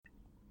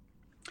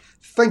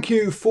Thank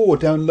you for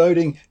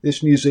downloading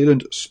this New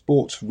Zealand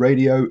Sports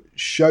Radio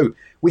show.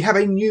 We have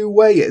a new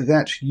way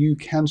that you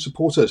can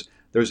support us.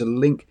 There is a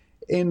link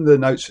in the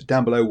notes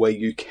down below where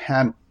you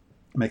can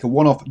make a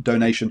one-off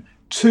donation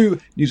to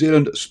New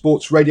Zealand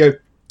Sports Radio.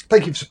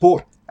 Thank you for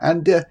support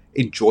and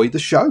enjoy the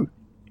show.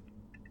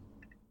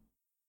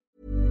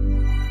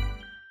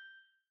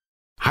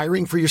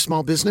 Hiring for your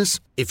small business?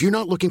 If you're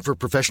not looking for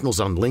professionals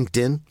on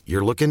LinkedIn,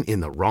 you're looking in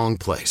the wrong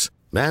place.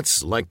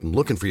 That's like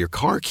looking for your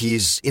car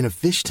keys in a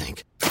fish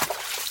tank.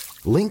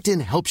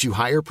 LinkedIn helps you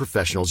hire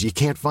professionals you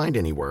can't find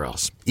anywhere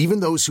else, even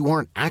those who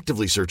aren't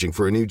actively searching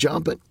for a new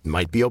job but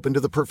might be open to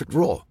the perfect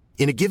role.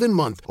 In a given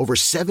month, over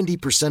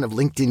 70% of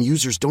LinkedIn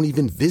users don't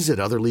even visit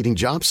other leading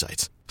job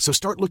sites. So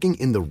start looking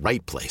in the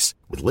right place.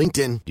 With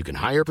LinkedIn, you can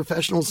hire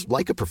professionals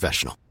like a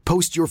professional.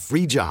 Post your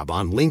free job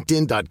on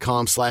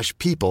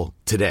linkedin.com/people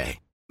today.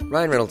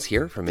 Ryan Reynolds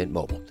here from Mint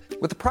Mobile.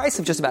 With the price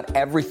of just about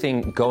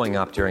everything going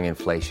up during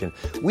inflation,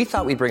 we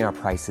thought we'd bring our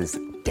prices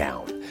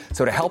down.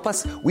 So to help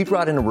us, we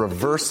brought in a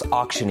reverse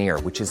auctioneer,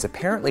 which is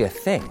apparently a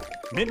thing.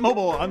 Mint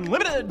Mobile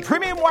Unlimited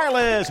Premium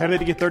Wireless. How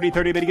to get 30,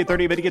 30, bit to get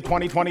 30, bit to get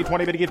 20, 20,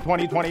 20, bit to get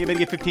 20, 20, bit to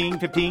get 15,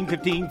 15,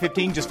 15,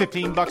 15, just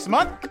 $15 a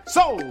month?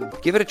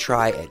 Sold! Give it a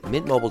try at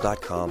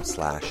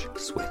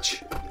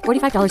mintmobile.com/switch.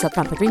 $45 up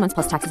front for 3 months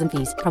plus taxes and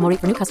fees. Promo rate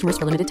for new customers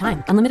for limited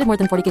time. Unlimited more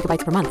than 40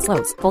 gigabytes per month.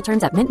 Slows full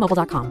terms at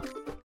mintmobile.com.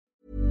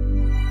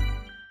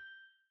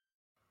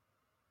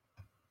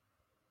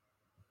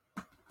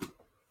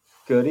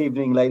 Good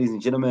evening, ladies and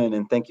gentlemen,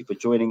 and thank you for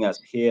joining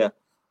us here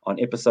on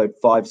episode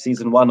 5,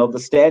 season 1 of The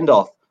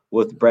Standoff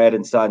with Brad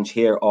and Sanj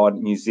here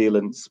on New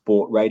Zealand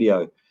Sport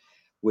Radio.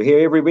 We're here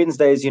every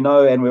Wednesday, as you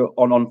know, and we're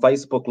on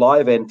Facebook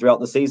Live and throughout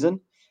the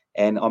season.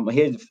 And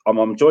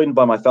I'm joined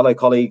by my fellow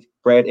colleague,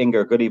 Brad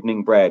Inger. Good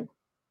evening, Brad.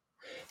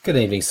 Good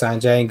evening,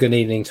 Sanjay, and good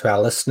evening to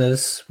our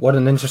listeners. What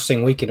an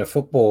interesting weekend of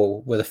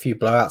football with a few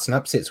blowouts and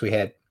upsets we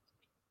had.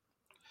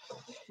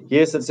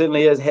 Yes, it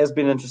certainly has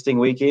been an interesting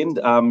weekend.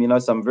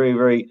 Some very,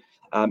 very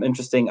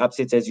interesting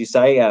upsets, as you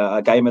say.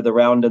 A game of the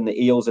round in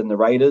the Eels and the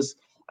Raiders,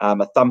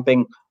 a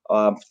thumping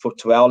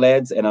to our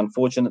lads, and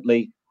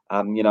unfortunately,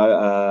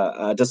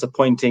 a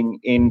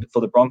disappointing end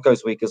for the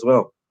Broncos week as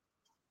well.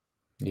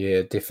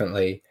 Yeah,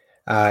 definitely.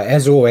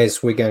 As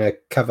always, we're going to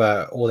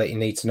cover all that you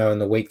need to know in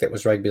the week that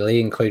was rugby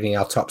league, including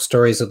our top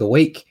stories of the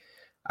week,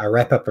 a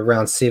wrap-up of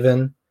round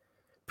 7,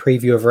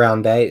 preview of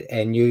round 8,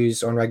 and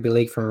news on rugby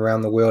league from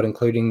around the world,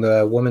 including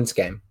the women's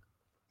game.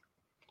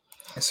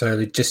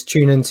 So just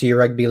tune into your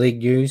rugby league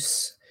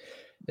news.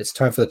 It's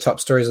time for the top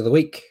stories of the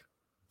week.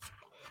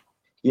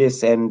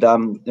 Yes, and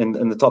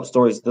in the top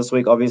stories this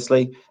week,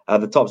 obviously,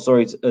 the top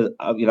stories,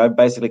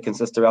 basically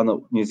consist around the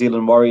New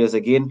Zealand Warriors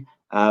again.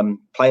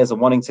 Players are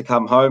wanting to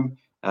come home.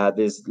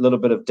 There's a little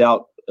bit of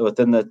doubt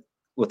within the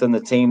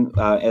team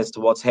as to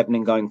what's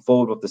happening going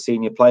forward with the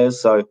senior players.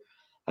 So,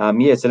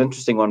 it's an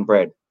interesting one,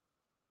 Brad.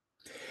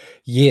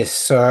 Yes,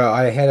 so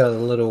I had a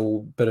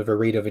little bit of a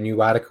read of a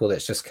new article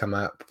that's just come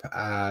up.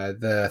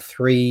 The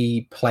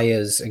 3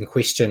 players in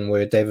question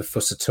were David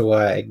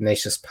Fusitu'a,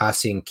 Ignatius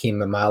Pasi, and Ken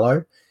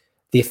Mamalo.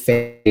 Their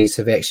families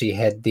have actually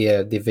had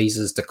their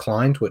visas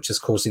declined, which is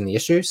causing the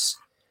issues.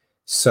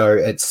 So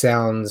it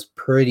sounds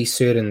pretty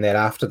certain that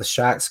after the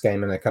Sharks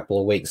game in a couple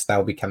of weeks,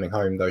 they'll be coming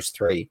home, those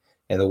 3.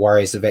 And the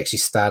Warriors have actually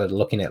started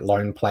looking at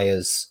loan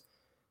players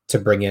to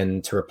bring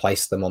in to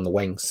replace them on the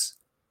wings.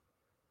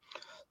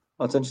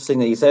 Well, it's interesting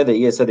that you say that.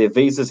 Yeah, so their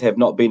visas have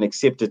not been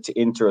accepted to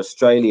enter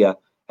Australia,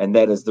 and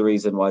that is the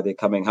reason why they're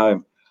coming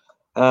home.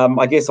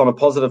 I guess on a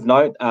positive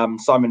note,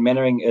 Simon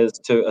Mannering is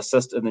to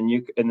assist in the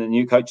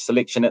new coach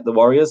selection at the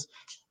Warriors.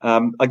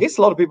 I guess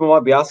a lot of people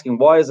might be asking,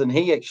 why isn't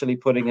he actually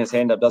putting his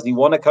hand up? Does he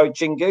want a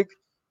coaching gig?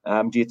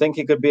 Do you think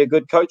he could be a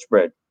good coach,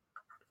 Brad?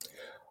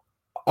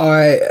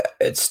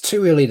 It's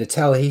too early to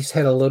tell. He's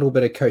had a little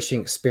bit of coaching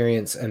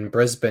experience in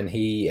Brisbane.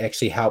 He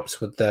actually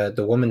helped with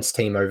the women's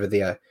team over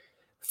there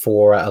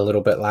for a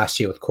little bit last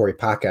year with Corey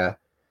Parker.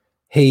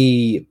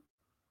 He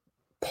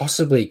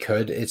possibly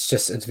could. It's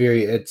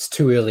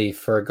too early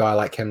for a guy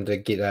like him to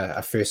get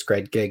a first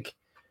grade gig.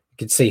 You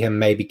could see him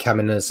maybe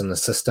coming as an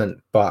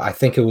assistant, but I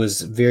think it was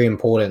very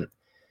important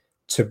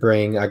to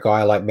bring a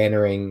guy like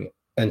Mannering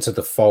into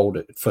the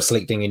fold for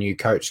selecting a new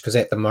coach, because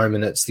at the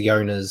moment it's the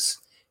owners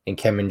and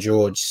Cameron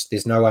George.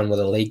 There's no one with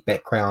a league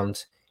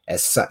background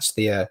as such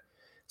there,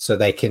 so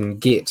they can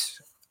get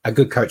a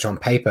good coach on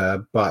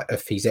paper, but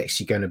if he's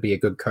actually going to be a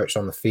good coach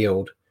on the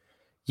field,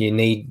 you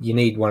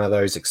need one of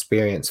those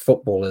experienced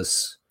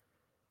footballers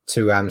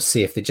to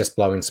see if they're just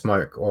blowing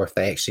smoke or if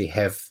they actually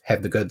have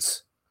the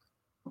goods.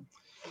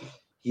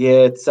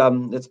 Yeah,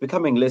 it's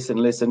becoming less and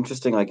less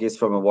interesting, I guess,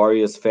 from a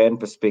Warriors fan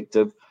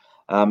perspective.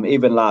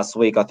 Even last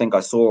week, I think I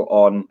saw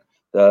on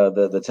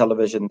the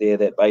television there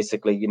that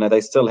basically,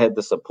 they still had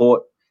the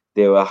support.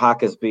 There were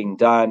hakas being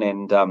done,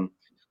 and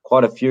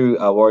quite a few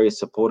Warriors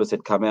supporters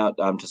had come out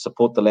to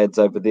support the lads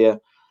over there.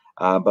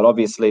 But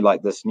obviously,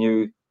 like this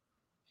new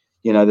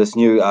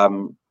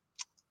time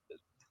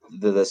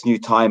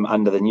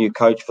under the new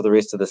coach for the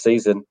rest of the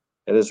season,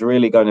 it is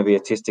really going to be a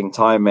testing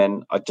time,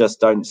 and I just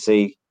don't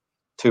see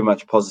too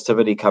much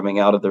positivity coming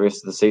out of the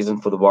rest of the season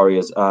for the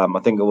Warriors. I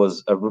think it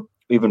was a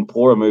even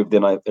poorer move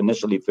than I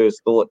initially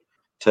first thought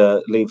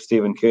to leave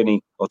Stephen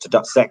Kearney, or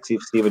to sack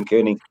Stephen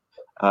Kearney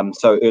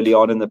so early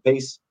on in the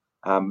piece.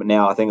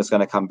 Now I think it's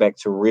going to come back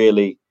to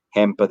really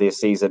hamper their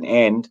season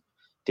and,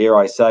 dare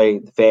I say,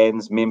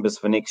 fans, members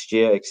for next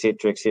year,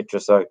 etc., etc.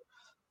 So,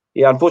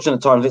 yeah,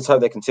 unfortunate times. Let's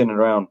hope they can turn it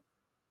around.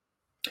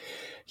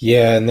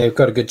 Yeah, and they've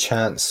got a good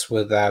chance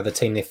with the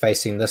team they're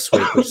facing this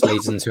week, which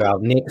leads into our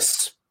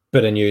next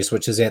bit of news,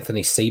 which is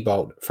Anthony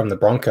Seibold from the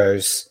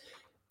Broncos.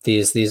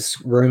 There's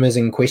rumours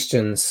and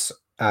questions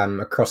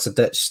across the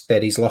ditch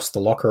that he's lost the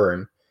locker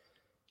room,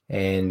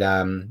 and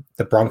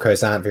the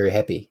Broncos aren't very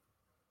happy.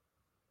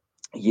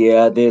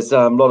 Yeah, there's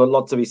a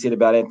lot to be said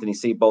about Anthony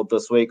Seibold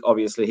this week.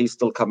 Obviously, he's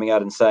still coming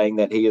out and saying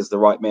that he is the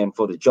right man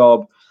for the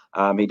job.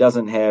 He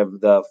doesn't have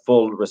the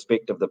full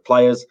respect of the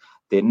players.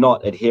 They're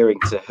not adhering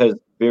to his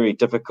very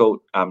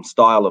difficult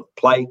style of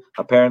play,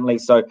 apparently.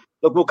 So,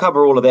 look, we'll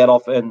cover all of that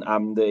off in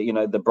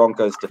the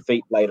Broncos'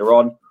 defeat later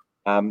on.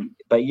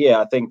 But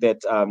yeah, I think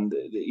that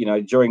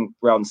during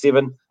round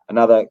 7,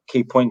 another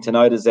key point to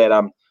note is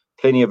that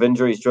plenty of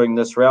injuries during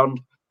this round.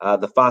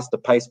 The faster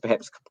pace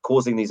perhaps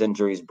causing these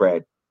injuries,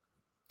 Brad.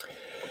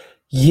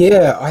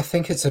 Yeah, I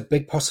think it's a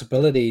big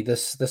possibility.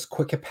 This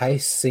quicker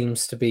pace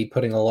seems to be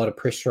putting a lot of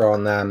pressure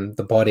on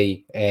the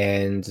body,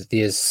 and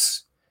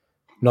there's,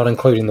 not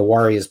including the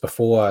Warriors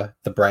before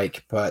the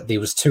break, but there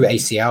was 2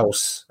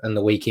 ACLs in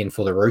the weekend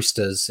for the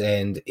Roosters,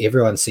 and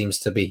everyone seems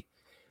to be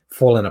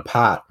falling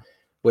apart,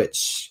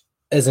 which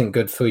isn't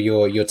good for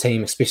your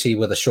team, especially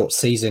with a short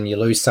season. You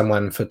lose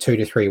someone for 2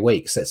 to 3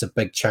 weeks. That's a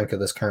big chunk of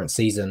this current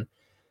season.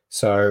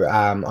 So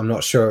I'm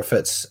not sure if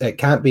it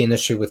can't be an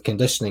issue with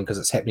conditioning, because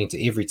it's happening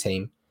to every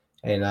team,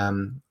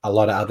 and a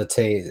lot of other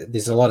teams.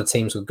 There's a lot of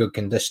teams with good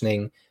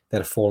conditioning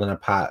that have fallen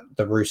apart.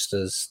 The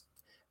Roosters,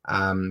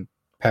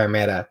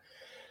 Parramatta.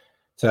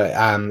 So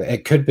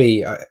it could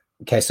be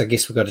okay. So I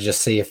guess we've got to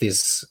just see if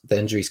the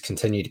injuries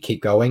continue to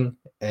keep going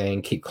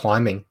and keep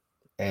climbing,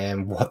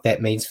 and what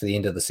that means for the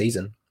end of the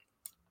season.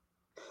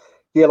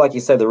 Yeah, like you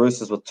say, the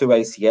Roosters with 2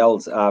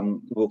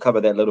 ACLs. We'll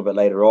cover that a little bit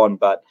later on,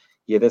 but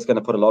yeah, that's going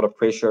to put a lot of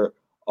pressure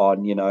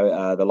on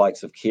the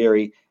likes of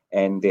Carey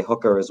and their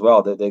hooker as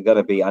well. They're going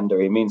to be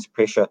under immense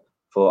pressure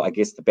for, I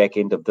guess, the back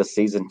end of this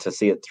season to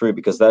see it through,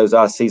 because those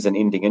are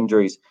season-ending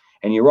injuries.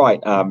 And you're right,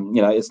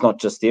 it's not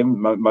just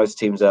them. Most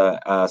teams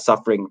are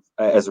suffering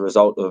as a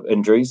result of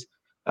injuries,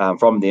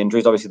 from the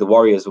injuries. Obviously, the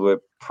Warriors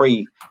were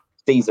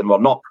pre-season, well,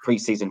 not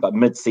pre-season, but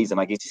mid-season,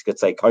 I guess you could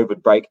say,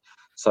 COVID break.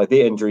 So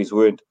their injuries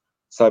weren't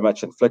so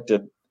much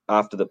inflicted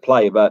after the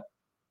play. But,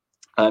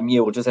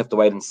 we'll just have to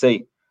wait and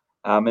see.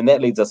 And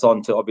that leads us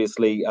on to,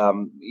 obviously,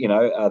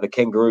 the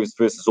Kangaroos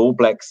versus All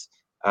Blacks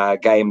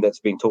game that's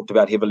been talked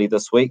about heavily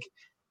this week.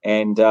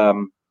 And,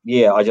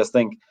 I just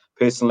think,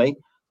 personally,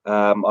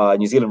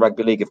 New Zealand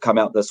Rugby League have come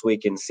out this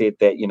week and said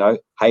that,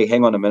 hey,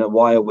 hang on a minute,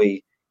 why are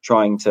we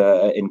trying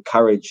to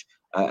encourage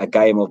a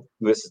game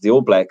versus the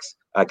All Blacks,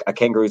 a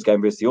Kangaroos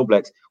game versus the All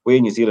Blacks?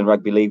 We're New Zealand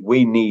Rugby League.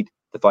 We need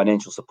the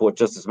financial support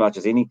just as much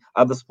as any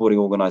other sporting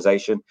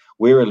organisation.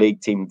 We're a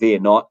league team, they're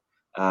not.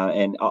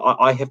 And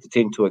I have to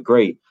tend to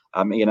agree.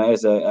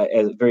 As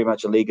very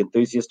much a league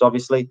enthusiast,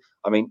 obviously,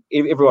 I mean,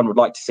 everyone would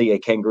like to see a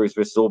Kangaroos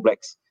versus All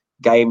Blacks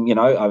game,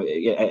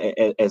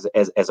 as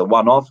a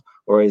one-off,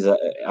 or as a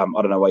I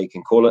don't know what you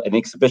can call it, an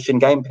exhibition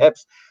game,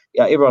 perhaps.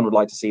 Yeah, everyone would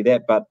like to see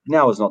that, but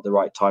now is not the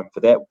right time for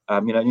that.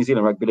 New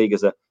Zealand Rugby League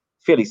is a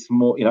fairly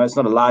small, it's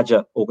not a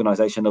larger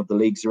organisation of the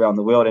leagues around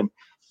the world, and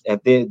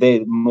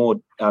they're more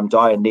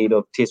dire need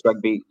of Test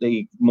Rugby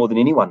League more than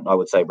anyone, I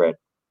would say, Brad.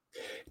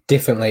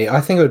 Definitely.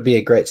 I think it would be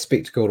a great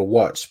spectacle to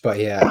watch, but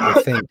yeah,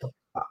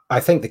 I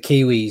think the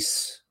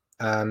Kiwis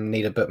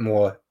need a bit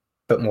more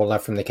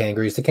love from the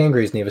Kangaroos. The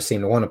Kangaroos never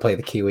seem to want to play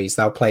the Kiwis.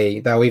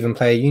 They'll even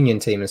play a union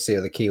team instead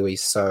of the Kiwis.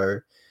 So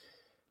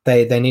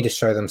they need to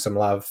show them some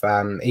love.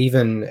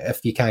 Even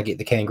if you can't get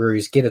the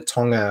Kangaroos, get a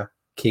Tonga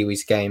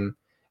Kiwis game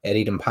at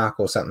Eden Park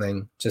or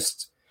something.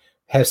 Just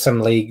have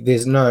some league.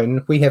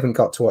 We haven't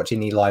got to watch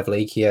any live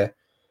league here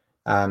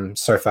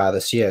so far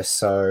this year.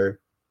 So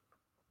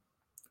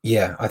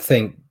yeah, I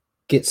think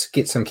get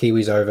some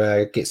Kiwis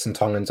over, get some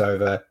Tongans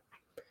over,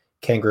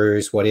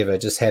 Kangaroos, whatever.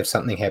 Just have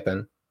something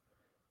happen.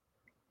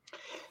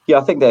 Yeah,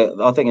 I think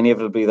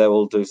inevitably they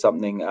will do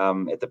something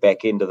at the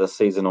back end of the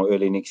season or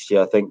early next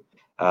year. I think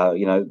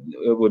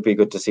it would be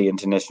good to see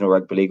international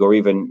rugby league, or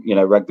even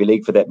rugby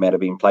league for that matter,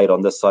 being played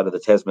on this side of the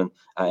Tasman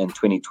in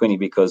 2020,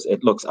 because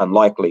it looks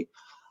unlikely.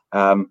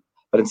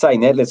 But in saying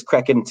that, let's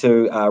crack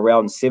into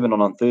round 7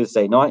 on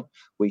Thursday night.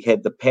 We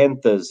had the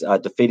Panthers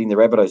defeating the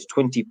Rabbitohs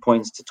 20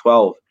 points to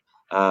 12.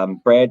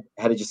 Brad,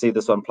 how did you see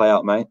this one play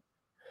out, mate?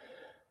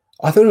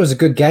 I thought it was a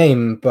good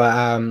game, but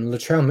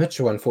Latrell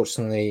Mitchell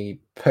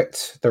unfortunately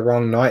picked the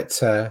wrong night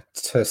to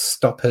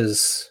stop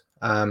his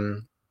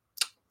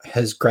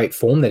great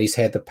form that he's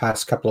had the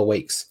past couple of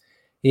weeks.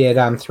 He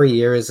had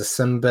 3 errors, a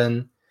sin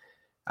bin,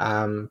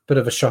 bit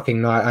of a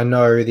shocking night. I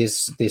know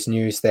there's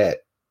news that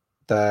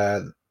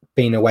the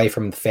being away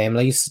from the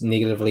families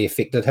negatively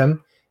affected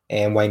him,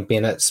 and Wayne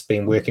Bennett's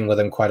been working with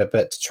him quite a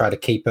bit to try to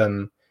keep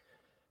him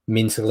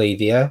mentally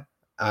there.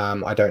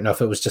 I don't know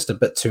if it was just a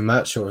bit too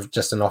much or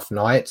just an off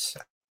night.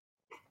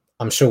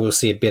 I'm sure we'll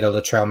see a better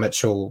Latrell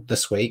Mitchell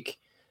this week,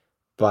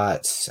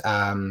 but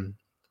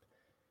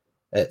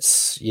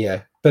it's,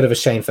 a bit of a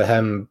shame for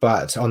him.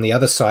 But on the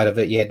other side of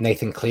it, you had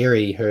Nathan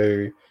Cleary,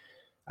 who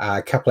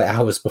a couple of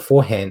hours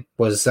beforehand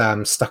was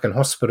stuck in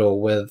hospital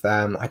with,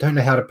 I don't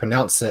know how to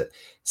pronounce it.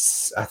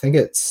 I think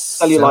it's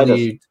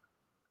cellulitis.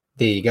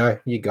 There you go.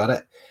 You got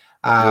it.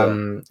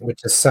 Which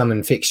is some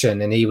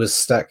infection, and he was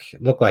stuck.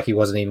 Looked like he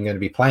wasn't even going to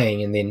be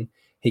playing, and then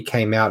he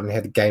came out and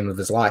had the game of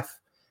his life.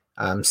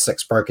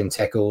 6 broken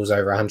tackles,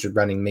 over 100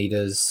 running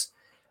meters,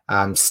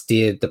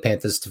 steered the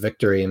Panthers to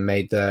victory and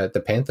made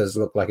the Panthers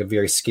look like a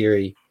very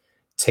scary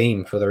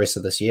team for the rest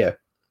of this year.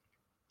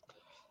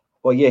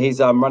 Well, yeah, he's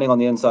running on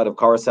the inside of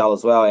Coruscant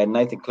as well, and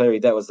Nathan Cleary,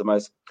 that was the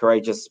most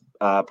courageous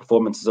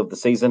performances of the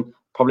season,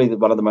 probably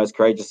one of the most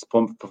courageous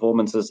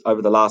performances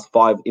over the last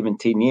 5, even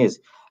 10 years.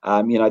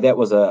 That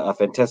was a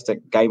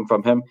fantastic game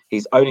from him.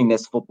 He's owning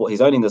this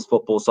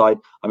football side.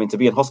 I mean, to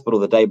be in hospital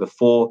the day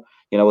before,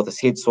 with his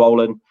head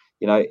swollen,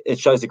 it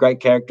shows the great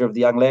character of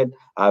the young lad,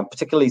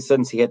 particularly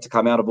since he had to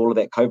come out of all of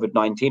that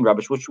COVID-19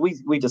 rubbish, which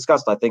we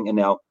discussed, I think, in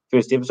our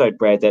first episode,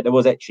 Brad, that it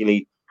was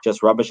actually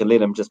just rubbish and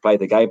let him just play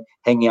the game,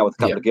 hanging out with a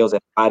couple of girls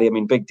at the party. I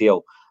mean, big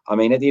deal. I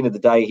mean, at the end of the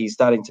day, he's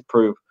starting to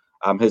prove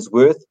his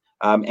worth.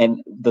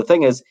 And the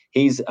thing is,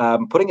 he's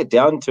putting it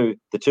down to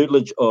the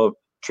tutelage of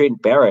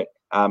Trent Barrett,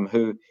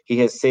 who he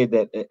has said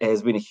that it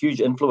has been a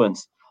huge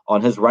influence on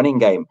his running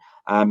game.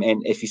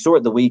 And if you saw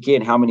at the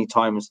weekend how many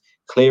times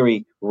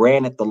Cleary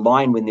ran at the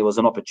line when there was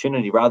an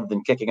opportunity rather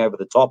than kicking over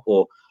the top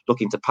or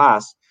looking to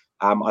pass,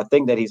 I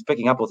think that he's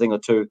picking up a thing or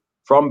two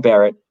from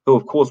Barrett, who,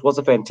 of course, was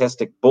a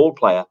fantastic ball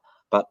player,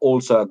 but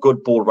also a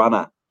good ball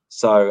runner.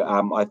 So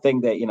I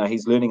think that,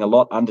 he's learning a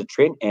lot under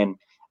Trent. And,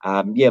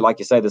 like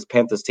you say, this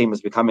Panthers team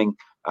is becoming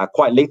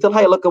quite lethal.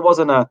 Hey, look, it was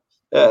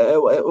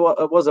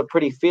a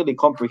pretty fairly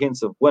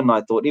comprehensive win,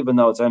 I thought, even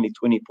though it's only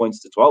 20 points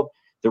to 12.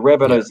 The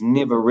Rabbitohs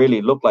never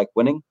really looked like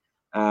winning.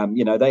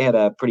 They had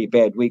a pretty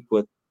bad week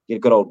with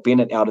good old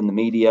Bennett out in the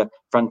media,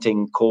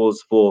 fronting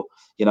cause for,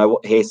 he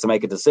has to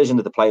make a decision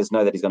that the players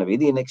know that he's going to be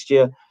there next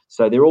year.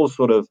 So they're all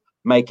sort of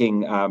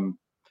making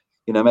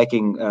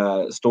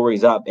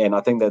stories up. And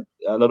I think that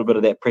a little bit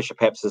of that pressure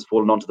perhaps has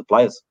fallen onto the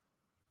players.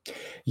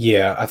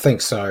 Yeah, I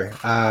think so.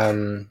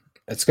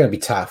 It's going to be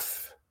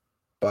tough,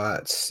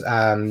 but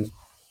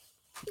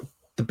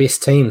the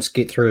best teams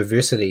get through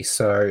adversity.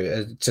 So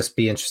it'd just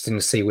be interesting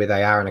to see where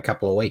they are in a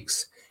couple of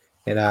weeks.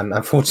 And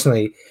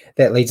unfortunately,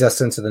 that leads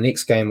us into the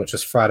next game, which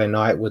was Friday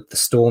night with the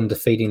Storm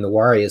defeating the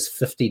Warriors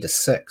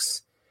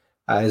 50-6.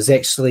 It was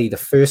actually the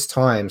first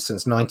time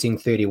since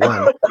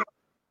 1931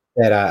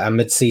 that a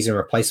mid-season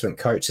replacement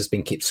coach has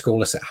been kept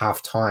scoreless at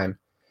halftime.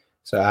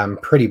 So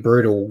pretty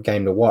brutal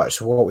game to watch.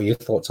 What were your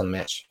thoughts on the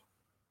match?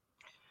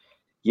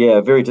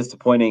 Yeah, very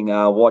disappointing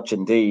watch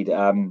indeed.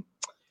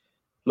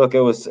 Look, it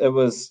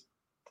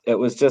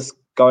was just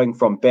going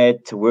from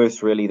bad to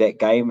worse, really, that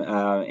game.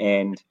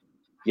 And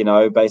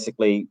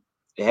basically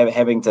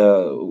having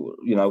to,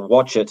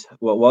 watch it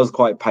was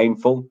quite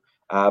painful.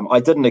 I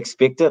didn't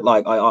expect it.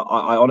 Like,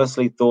 I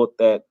honestly thought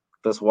that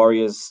this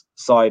Warriors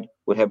side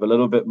would have a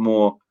little bit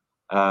more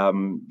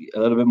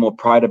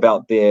pride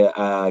about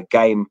their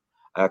game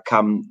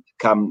come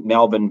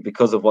Melbourne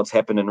because of what's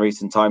happened in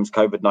recent times,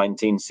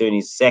 COVID-19,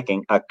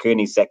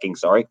 Kearney's sacking,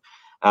 sorry.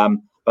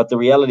 But the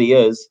reality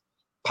is,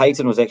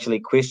 Payton was actually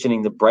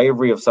questioning the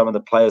bravery of some of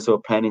the players who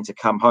are planning to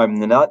come home.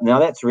 Now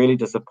that's really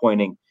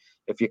disappointing.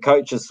 If your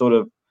coaches sort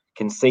of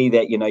can see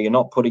that, you're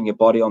not putting your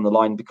body on the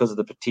line because of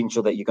the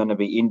potential that you're going to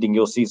be ending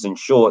your season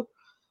short,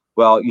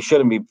 well, you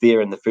shouldn't be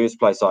there in the first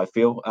place, I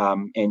feel.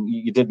 And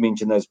you did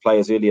mention those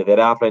players earlier that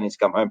are planning to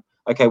come home.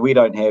 Okay, we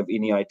don't have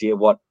any idea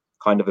what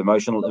kind of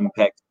emotional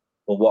impact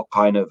or what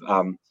kind of,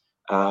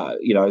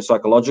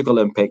 psychological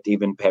impact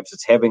even perhaps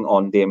it's having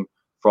on them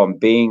from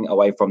being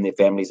away from their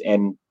families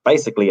and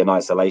basically in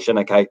isolation.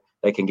 Okay,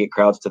 they can get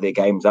crowds to their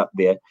games up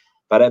there,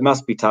 but it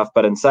must be tough.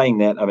 But in saying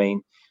that, I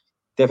mean,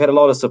 they've had a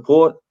lot of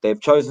support. They've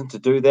chosen to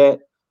do that.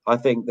 I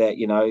think that,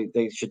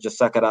 they should just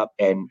suck it up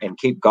and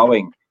keep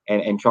going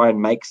and try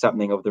and make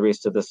something of the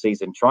rest of the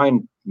season. Try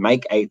and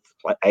make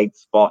eighth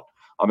spot.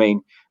 I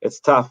mean,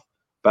 it's tough,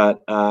 but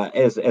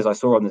as I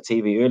saw on the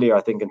TV earlier,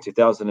 I think in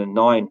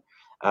 2009,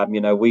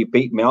 we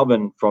beat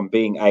Melbourne from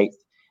being 8th,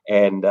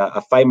 and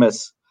a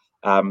famous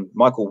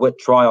Michael Witt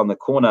try on the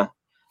corner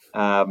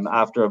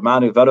after a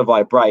Manu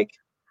Vatuvei break.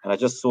 And I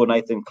just saw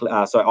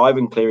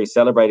Ivan Cleary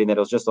celebrating that. It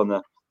was just on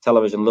the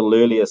television a little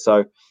earlier.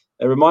 So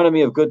it reminded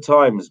me of good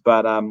times,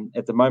 but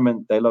at the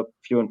moment they look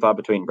few and far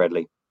between,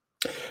 Bradley.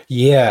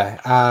 Yeah,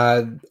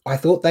 I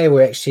thought they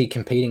were actually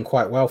competing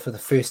quite well for the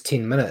first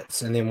 10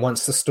 minutes. And then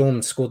once the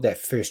Storm scored that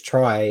first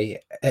try,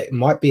 it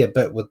might be a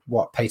bit with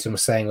what Payton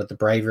was saying with the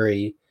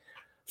bravery.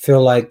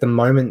 Feel like the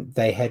moment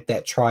they had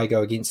that try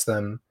go against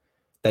them,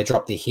 they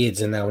dropped their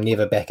heads and they were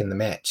never back in the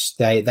match.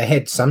 They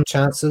had some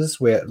chances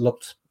where it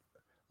looked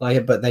like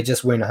it, but they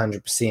just weren't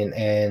 100%.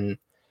 And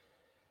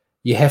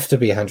you have to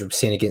be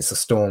 100% against the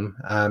Storm.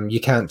 You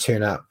can't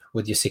turn up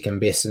with your second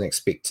best and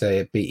expect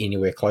to be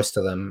anywhere close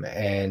to them.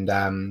 And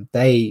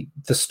the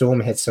Storm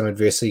had some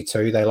adversity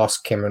too. They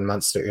lost Cameron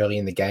Munster early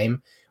in the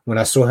game. When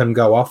I saw him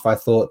go off, I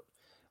thought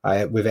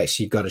we've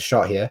actually got a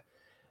shot here.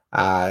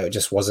 It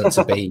just wasn't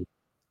to be.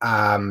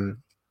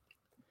 One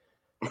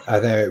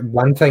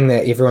thing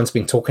that everyone's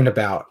been talking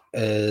about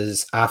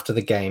is after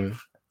the game,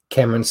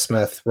 Cameron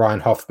Smith,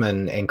 Ryan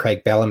Hoffman, and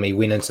Craig Bellamy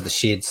went into the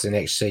sheds and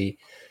actually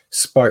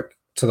spoke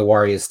to the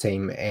Warriors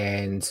team,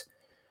 and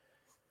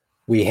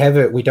we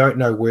don't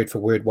know word for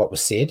word what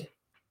was said,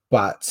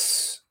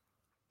 but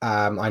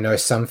I know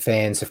some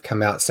fans have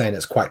come out saying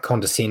it's quite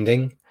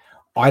condescending.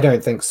 I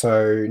don't think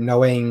so,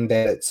 knowing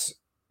that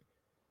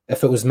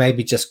if it was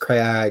maybe just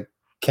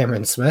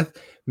Cameron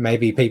Smith,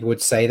 maybe people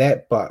would say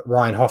that, but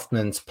Ryan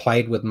Hoffman's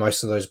played with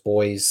most of those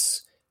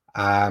boys.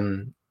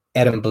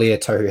 Adam Blair,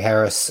 Tohu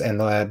Harris,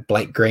 and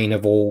Blake Green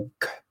have all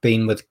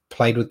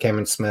played with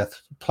Cameron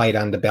Smith, played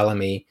under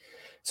Bellamy.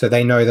 So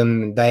they know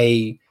them.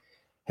 They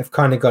have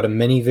kind of got a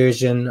mini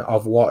version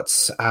of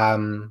what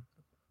the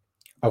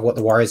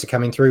Warriors are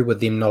coming through, with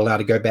them not allowed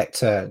to go back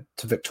to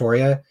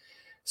Victoria.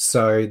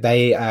 So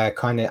they are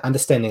kind of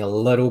understanding a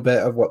little bit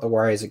of what the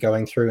Warriors are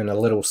going through in a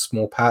little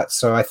small part.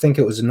 So I think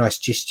it was a nice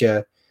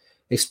gesture,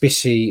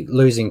 especially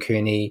losing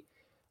Kearney,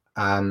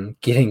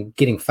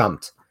 getting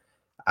thumped.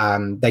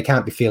 They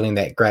can't be feeling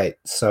that great.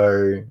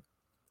 So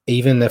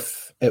even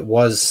if it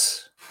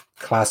was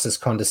classed as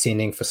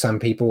condescending for some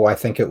people, I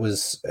think it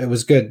was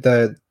good.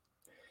 The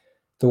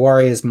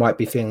Warriors might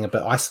be feeling a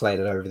bit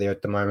isolated over there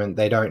at the moment.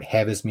 They don't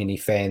have as many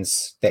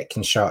fans that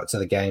can show up to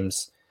the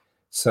games.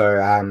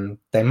 So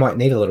they might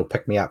need a little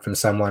pick-me-up from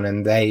someone,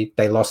 and they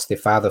lost their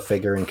father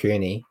figure in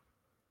Kearney.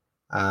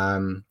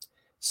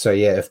 So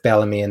yeah, if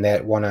Bellamy and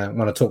that want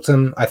to talk to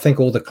them, I think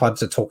all the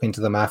clubs are talking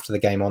to them after the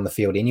game on the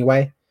field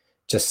anyway,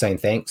 just saying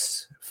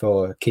thanks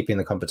for keeping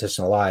the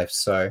competition alive.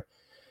 So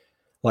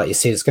like you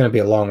said, it's going to be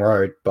a long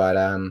road, but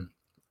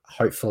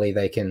hopefully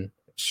they can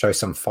show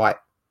some fight.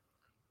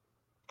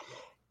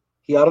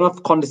 Yeah, I don't know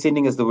if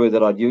condescending is the word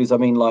that I'd use. I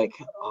mean, like,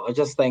 I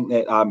just think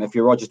that if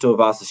you're Roger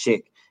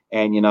Tuivasa-Sheck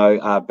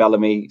and,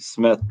 Bellamy,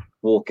 Smith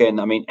walk in,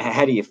 I mean,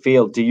 how do you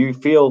feel? Do you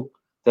feel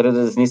that it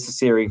is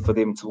necessary for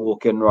them to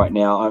walk in right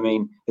now? I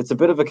mean, it's a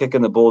bit of a kick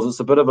in the balls. It's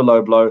a bit of a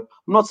low blow.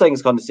 I'm not saying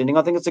it's condescending.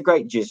 I think it's a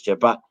great gesture,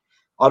 but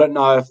I don't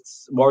know if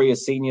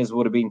Warriors seniors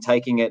would have been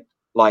taking it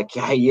like,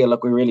 hey, yeah,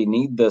 look, we really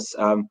need this.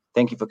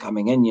 Thank you for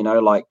coming in.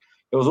 Like,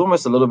 it was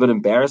almost a little bit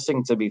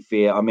embarrassing, to be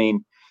fair. I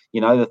mean,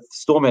 the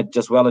Storm had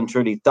just well and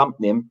truly thumped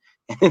them,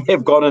 and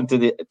they've gone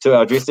into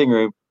our dressing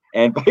room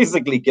and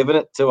basically given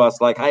it to us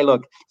like, hey,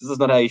 look, this is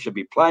not how you should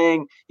be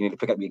playing. You need to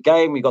pick up your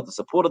game. You got the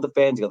support of the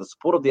fans. You got the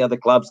support of the other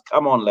clubs.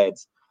 Come on,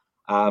 lads.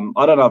 I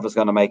don't know if it's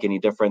going to make any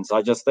difference.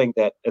 I just think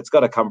that it's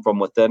got to come from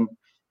within.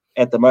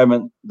 At the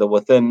moment, the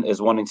within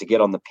is wanting to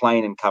get on the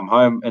plane and come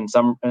home in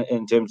terms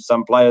of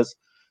some players.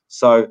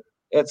 So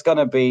it's going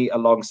to be a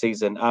long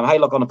season. Hey,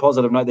 look, on a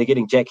positive note, they're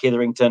getting Jack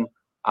Hetherington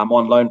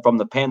on loan from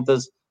the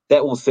Panthers.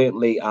 That will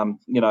certainly,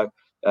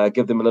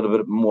 give them a little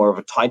bit more of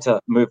a tighter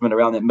movement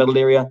around that middle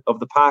area of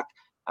the park.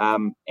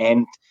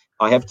 And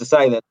I have to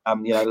say that,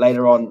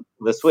 later on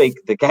this week,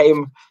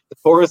 the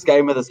poorest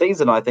game of the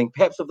season, I think,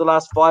 perhaps of the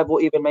last 5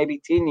 or even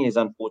maybe 10 years,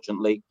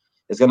 unfortunately,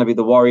 is going to be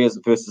the Warriors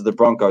versus the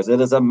Broncos.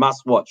 It is a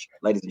must-watch,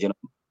 ladies and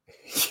gentlemen.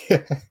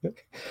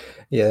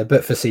 Yeah, a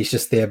bit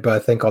facetious there, but I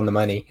think on the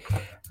money.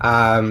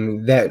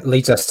 That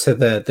leads us to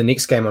the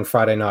next game on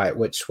Friday night,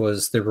 which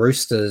was the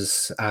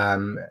Roosters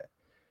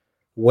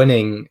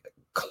winning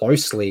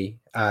closely,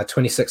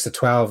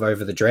 26-12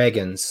 over the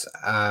Dragons.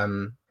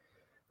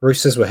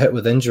 Roosters were hit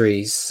with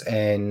injuries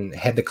and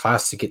had the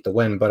class to get the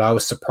win, but I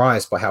was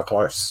surprised by how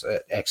close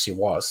it actually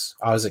was.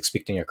 I was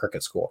expecting a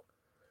cricket score.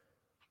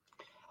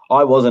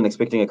 I wasn't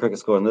expecting a cricket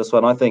score in this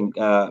one. I think,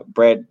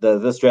 Brad,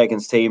 this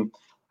Dragons team,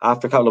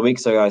 after a couple of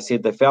weeks ago, I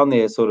said they found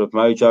their sort of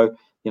mojo.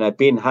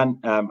 Ben Hunt,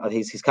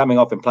 he's coming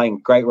off and playing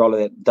a great role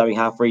in that dummy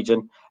half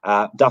region.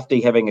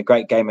 Dufty having a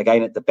great game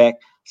again at the back,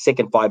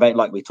 second 5'8",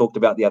 like we talked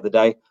about the other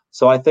day.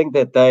 So I think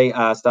that they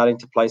are starting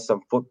to play some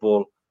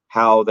football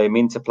how they're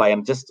meant to play.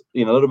 And just,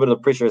 a little bit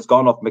of pressure has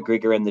gone off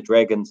McGregor and the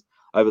Dragons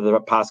over the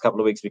past couple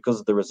of weeks because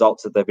of the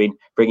results that they've been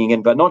bringing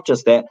in. But not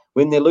just that,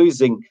 when they're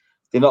losing,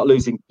 they're not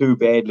losing too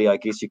badly, I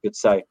guess you could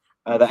say.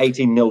 The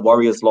 18-0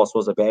 Warriors loss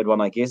was a bad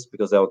one, I guess,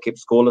 because they were kept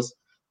scoreless.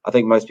 I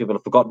think most people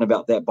have forgotten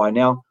about that by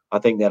now. I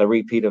think that a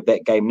repeat of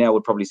that game now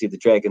would probably see the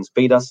Dragons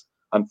beat us,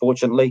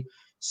 unfortunately.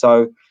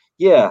 So,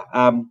 yeah,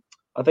 I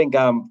think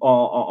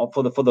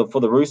for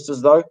the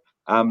Roosters though,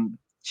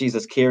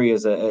 Jesus Carey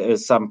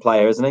is some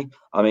player, isn't he?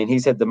 I mean,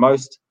 he's had the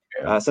most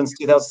since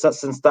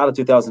start of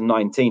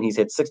 2019. He's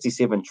had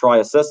 67 try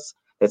assists.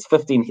 That's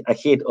 15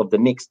 ahead of the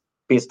next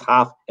best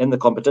half in the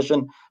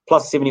competition,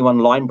 plus 71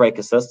 line break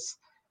assists.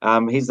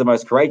 He's the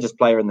most courageous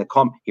player in the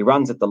comp. He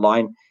runs at the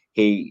line.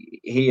 He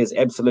is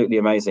absolutely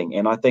amazing,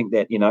 and I think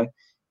that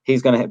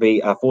he's going to be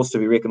a force to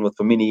be reckoned with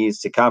for many years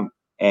to come.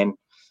 And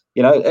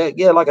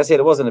like I said,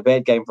 it wasn't a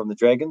bad game from the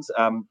Dragons.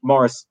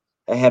 Morris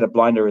had a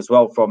blinder as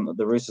well from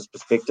the Roosters'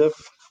 perspective.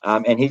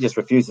 and he just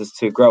refuses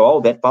to grow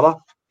old. That fella,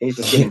 he's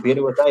just getting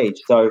better with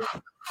age. So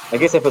I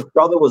guess if his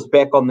brother was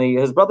back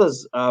his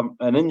brother's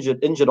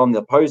injured on the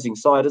opposing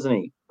side, isn't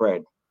he,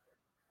 Brad?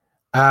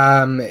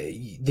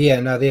 Yeah,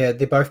 no,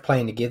 they're both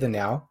playing together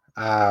now.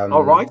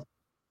 All right.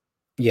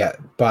 Yeah,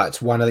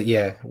 but one of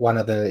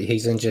the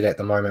he's injured at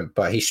the moment,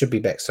 but he should be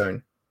back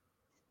soon.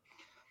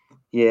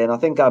 Yeah, and I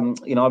think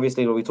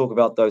obviously when we talk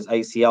about those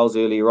ACLs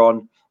earlier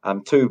on,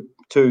 two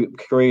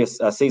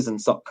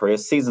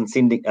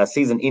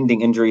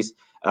season-ending injuries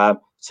to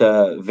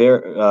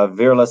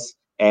Virilis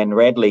and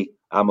Radley,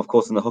 of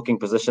course, in the hooking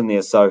position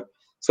there. So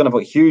it's going to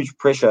put huge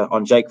pressure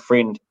on Jake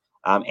Friend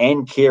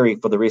and Carey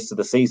for the rest of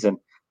the season.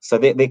 So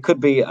there could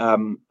be a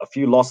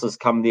few losses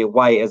come their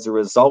way as a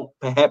result,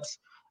 perhaps,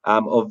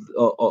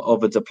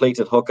 of a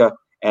depleted hooker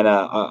and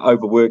a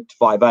overworked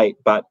 5'8",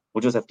 but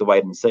we'll just have to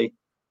wait and see.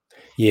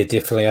 Yeah,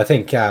 definitely. I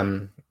think,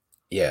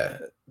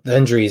 the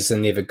injuries are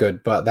never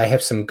good, but they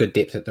have some good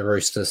depth at the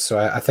Roosters, so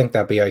I think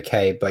they'll be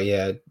okay. But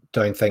yeah,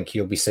 don't think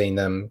you'll be seeing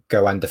them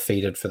go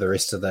undefeated for the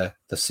rest of the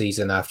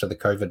season after the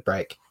COVID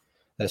break.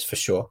 That's for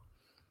sure.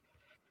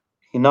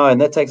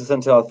 And that takes us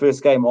into our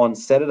first game on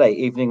Saturday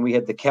evening. We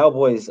had the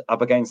Cowboys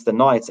up against the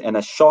Knights, and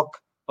a shock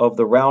of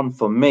the round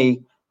for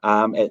me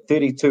at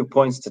 32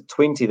 points to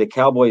 20. The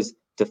Cowboys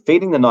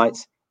defeating the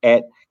Knights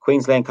at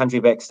Queensland Country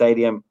Back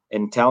Stadium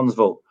in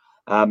Townsville.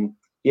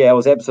 I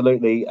was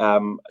absolutely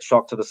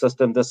shocked to the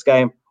system this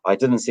game. I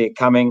didn't see it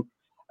coming.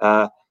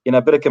 A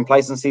bit of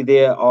complacency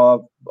there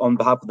on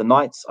behalf of the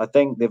Knights. I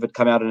think they've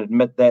come out and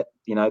admit that,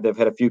 they've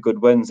had a few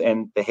good wins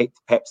and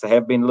perhaps they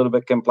have been a little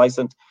bit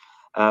complacent.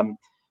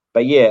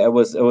 But yeah, it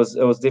was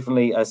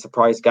definitely a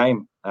surprise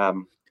game,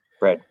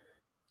 Brad.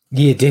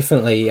 Yeah,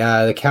 definitely.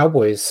 The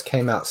Cowboys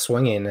came out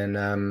swinging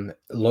and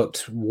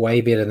looked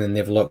way better than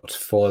they've looked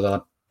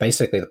for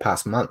basically the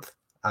past month.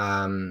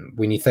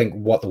 When you think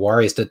what the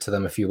Warriors did to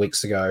them a few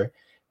weeks ago,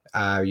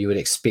 you would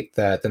expect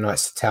the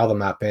Knights to towel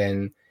them up,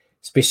 and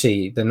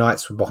especially the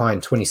Knights were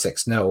behind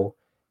 26-0,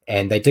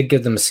 and they did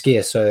give them a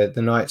scare. So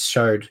the Knights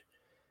showed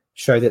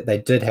that they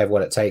did have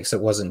what it takes.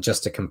 It wasn't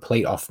just a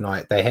complete off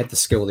night. They had the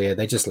skill there.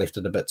 They just left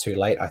it a bit too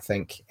late, I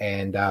think.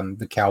 And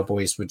the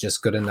Cowboys were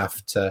just good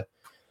enough to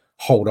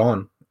hold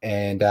on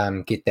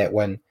and get that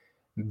win.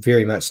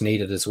 Very much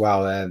needed as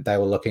well. They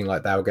were looking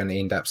like they were going to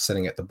end up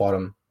sitting at the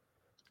bottom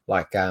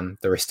like the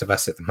rest of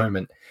us at the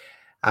moment.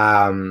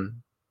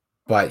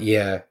 But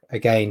yeah,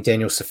 again,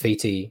 Daniel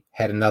Safiti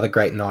had another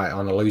great night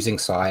on a losing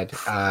side.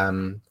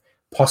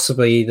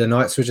 Possibly the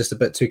Knights were just a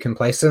bit too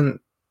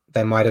complacent.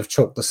 They might have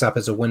chalked this up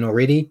as a win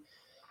already,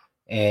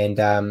 and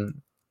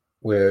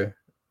we're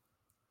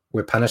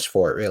punished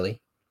for it, really.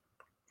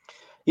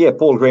 Yeah,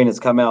 Paul Green has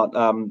come out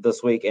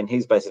this week, and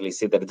he's basically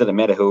said that it didn't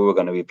matter who we were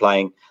going to be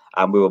playing.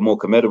 We were more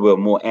committed, we were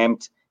more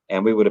amped,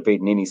 and we would have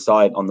beaten any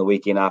side on the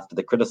weekend after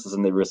the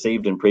criticism they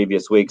received in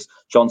previous weeks.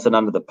 Johnson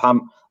under the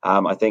pump,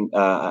 I think,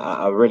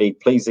 a really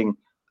pleasing.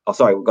 Oh,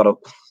 sorry,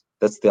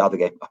 that's the other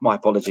game. My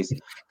apologies.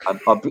 I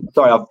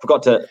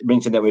forgot to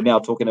mention that we're now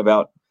talking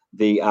about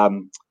the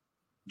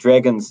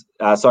Dragons.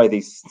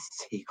 The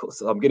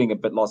Seagulls. I'm getting a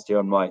bit lost here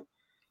on my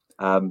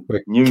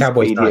news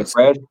feed here,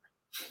 Brad.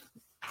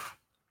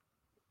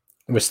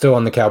 We're still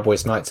on the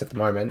Cowboys Knights at the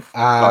moment.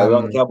 We're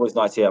on the Cowboys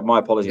Knights here. My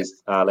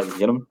apologies, ladies and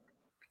gentlemen.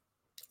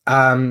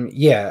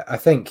 I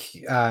think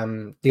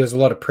there was a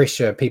lot of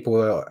pressure. People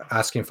were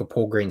asking for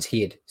Paul Green's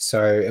head.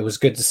 So it was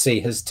good to see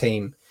his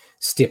team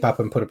step up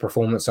and put a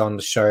performance on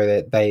to show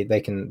that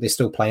they're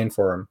still playing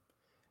for him.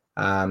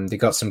 They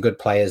got some good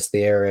players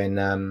there,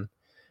 and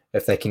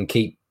if they can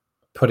keep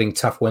putting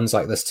tough wins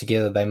like this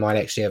together, they might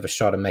actually have a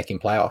shot at making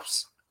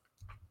playoffs.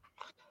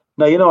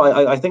 No,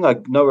 I think I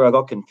know where I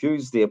got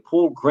confused there.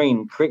 Paul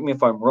Green, correct me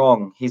if I'm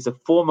wrong, he's a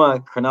former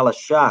Cronulla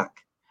Shark.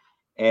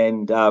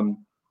 And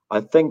I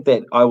think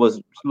that I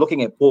was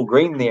looking at Paul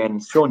Green there,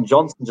 and Sean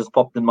Johnson just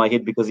popped in my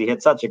head because he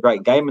had such a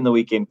great game in the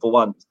weekend for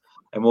once.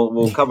 And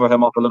we'll cover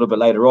him up a little bit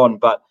later on.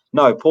 But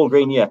no, Paul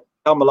Green, yeah.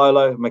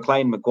 Malolo,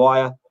 McLean,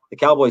 Maguire, the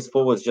Cowboys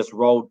forwards just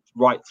rolled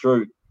right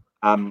through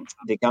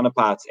their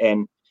counterparts.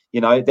 And,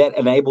 that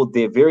enabled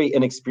their very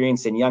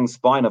inexperienced and young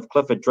spine of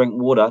Clifford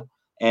Drinkwater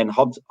and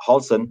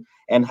Hodgson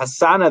and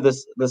Hassana,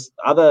 this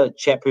other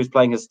chap who's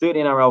playing his third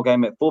NRL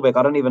game at fullback.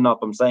 I don't even know if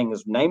I'm saying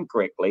his name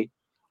correctly.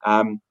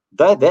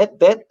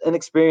 That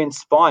inexperienced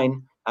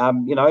spine,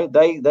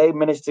 they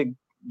managed to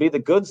be the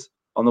goods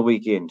on the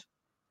weekend.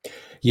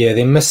 Yeah,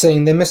 they're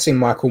missing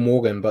Michael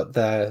Morgan, but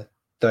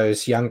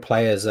those young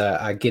players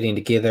are getting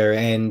together,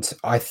 and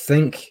I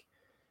think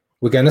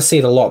we're going to see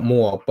it a lot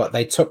more. But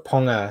they took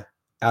Ponga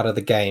out of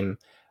the game.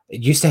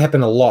 It used to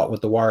happen a lot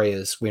with the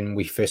Warriors when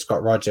we first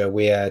got Roger,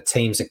 where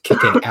teams are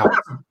kicking out.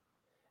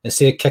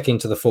 Instead of kicking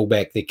to the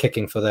fullback, they're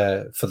kicking for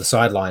the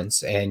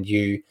sidelines, and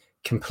you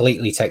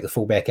completely take the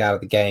fullback out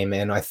of the game.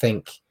 And I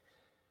think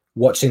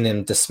watching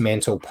them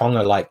dismantle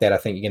Ponga like that, I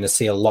think you're going to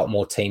see a lot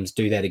more teams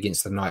do that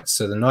against the Knights.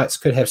 So the Knights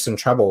could have some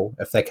trouble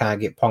if they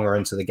can't get Ponga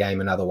into the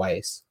game in other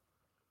ways.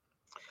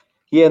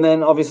 Yeah, and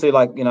then obviously,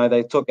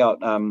 they took out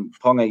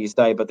Ponga, you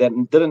say, but that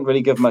didn't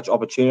really give much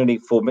opportunity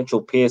for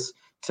Mitchell Pearce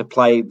to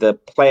play the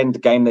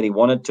planned game that he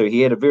wanted to.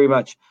 He had a very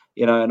much,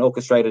 an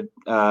orchestrated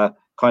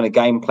kind of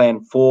game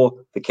plan for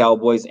the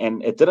Cowboys,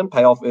 and it didn't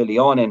pay off early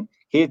on, and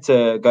he had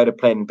to go to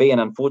plan B, and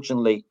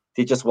unfortunately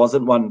there just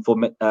wasn't one for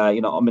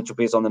Mitchell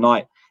Pearce on the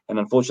night, and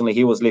unfortunately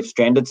he was left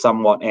stranded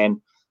somewhat, and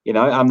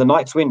the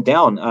Knights went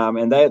down,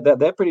 and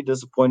they're pretty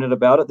disappointed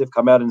about it. They've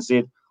come out and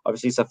said,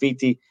 obviously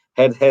Safiti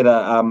had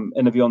a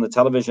interview on the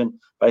television,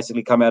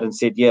 basically come out and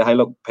said, yeah, hey,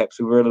 look, perhaps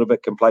we were a little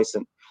bit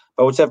complacent,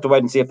 but we'll just have to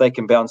wait and see if they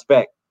can bounce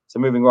back. So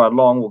moving right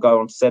along, we'll go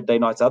on to Saturday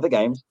night's other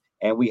games,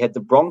 and we had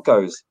the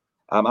Broncos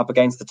up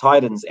against the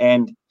Titans,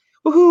 and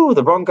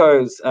the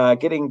Broncos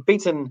getting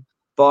beaten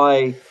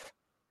by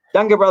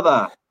younger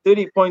brother,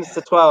 30 points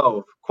to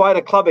 12. Quite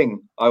a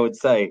clubbing, I would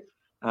say.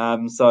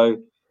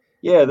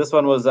 This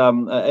one was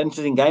an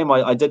interesting game.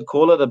 I did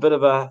call it a bit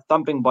of a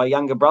thumping by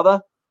younger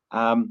brother.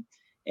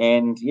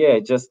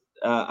 Just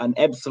an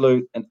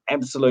absolute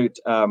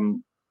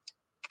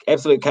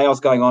chaos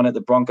going on at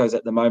the Broncos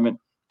at the moment.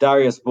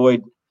 Darius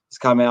Boyd has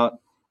come out.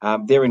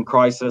 They're in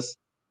crisis.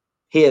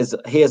 He has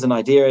an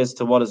idea as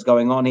to what is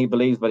going on, he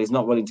believes, but he's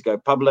not willing to go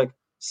public.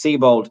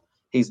 Seabold,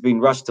 he's been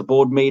rushed to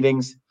board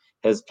meetings.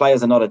 His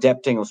players are not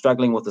adapting or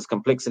struggling with this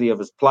complexity of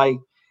his play.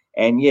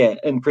 And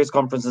in press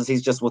conferences,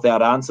 he's just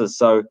without answers.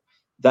 So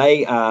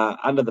they are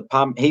under the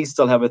pump. He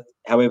still,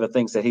 however,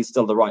 thinks that he's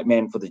still the right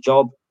man for the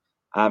job.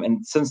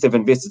 And since they've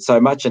invested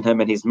so much in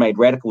him and he's made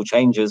radical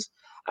changes,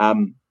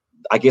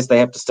 I guess they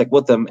have to stick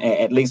with him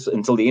at least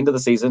until the end of the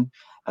season.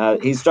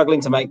 He's struggling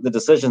to make the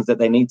decisions that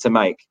they need to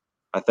make,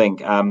 I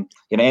think.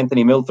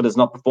 Anthony Milford is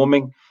not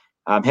performing,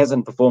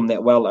 hasn't performed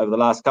that well over the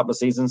last couple of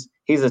seasons.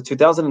 He's a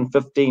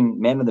 2015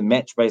 man of the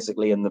match,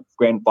 basically, in the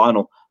grand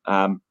final.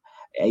 And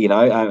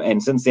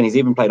since then he's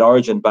even played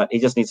Origin, but he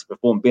just needs to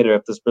perform better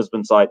if this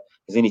Brisbane side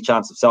has any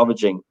chance of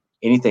salvaging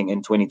anything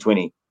in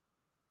 2020.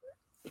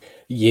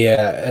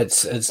 Yeah,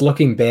 it's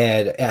looking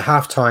bad. At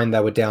halftime, they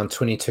were down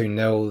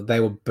 22-0. They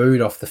were booed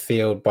off the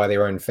field by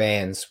their own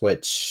fans,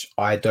 which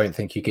I don't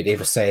think you could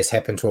ever say has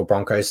happened to a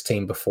Broncos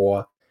team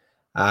before.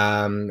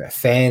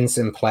 Fans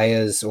and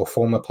players or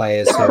former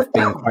players have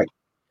been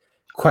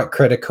quite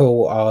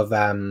critical of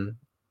the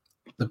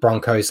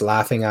Broncos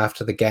laughing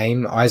after the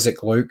game.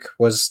 Isaac Luke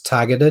was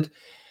targeted.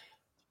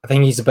 I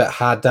think he's a bit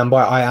hard done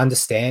by. I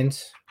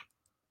understand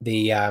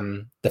the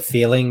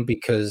feeling,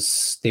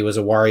 because there was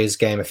a Warriors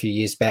game a few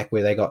years back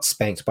where they got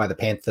spanked by the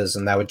Panthers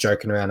and they were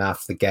joking around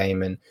after the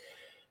game, and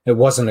it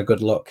wasn't a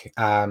good look.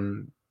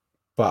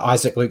 But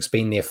Isaac Luke's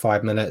been there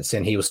 5 minutes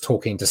and he was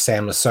talking to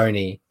Sam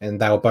Lasoni, and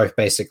they were both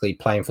basically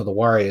playing for the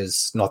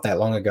Warriors not that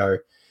long ago,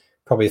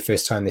 probably the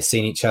first time they've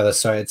seen each other.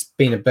 So it's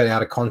been a bit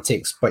out of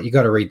context, but you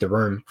got to read the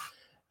room.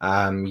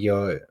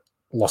 You're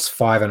lost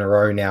 5 in a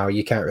row now.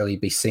 You can't really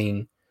be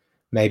seen.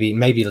 Maybe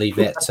leave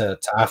that to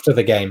after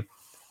the game.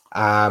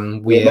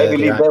 Maybe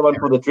leave that one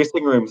for the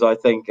dressing rooms, I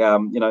think,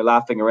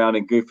 laughing around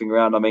and goofing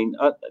around. I mean,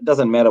 it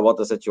doesn't matter what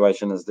the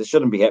situation is. This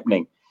shouldn't be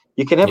happening.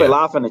 You can have a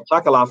laugh and a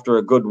chuckle after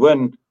a good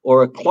win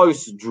or a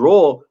close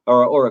draw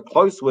or a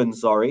close win,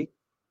 when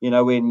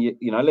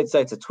let's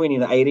say it's a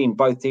 20-18,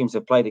 both teams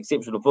have played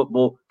exceptional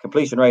football,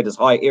 completion rate is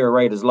high, error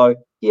rate is low.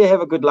 Yeah, have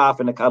a good laugh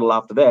and a cuddle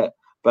after that.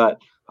 But,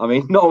 I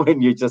mean, not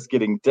when you're just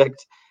getting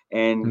dicked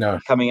and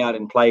coming out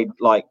and played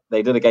like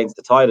they did against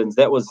the Titans.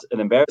 That was an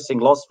embarrassing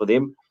loss for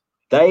them.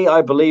 They,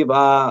 I believe,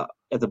 are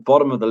at the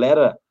bottom of the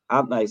ladder,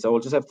 aren't they? So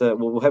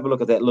we'll have a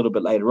look at that a little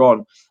bit later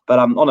on.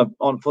 But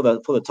for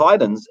the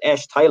Titans,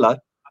 Ash Taylor,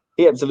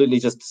 he absolutely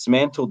just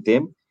dismantled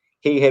them.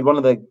 He had one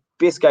of the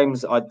best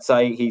games I'd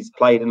say he's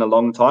played in a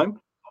long time.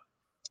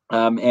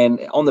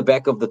 And on the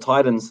back of the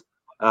Titans,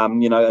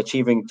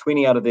 achieving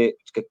 20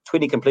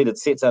 completed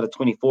sets out of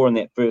 24 in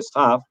that first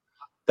half,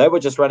 they were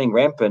just running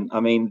rampant.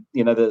 I mean,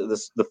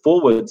 the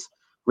forwards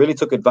really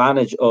took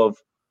advantage of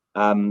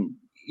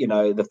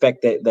the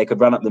fact that they could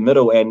run up the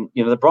middle, and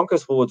the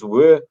Broncos forwards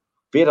were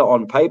better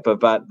on paper,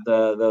 but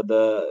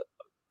the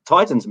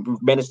Titans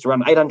managed to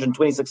run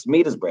 826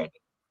 meters, Brad.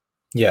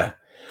 Yeah,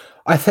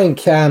 I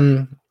think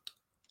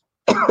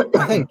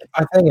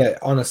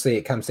honestly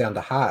it comes down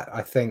to heart.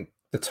 I think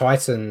the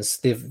Titans,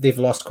 they've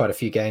lost quite a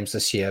few games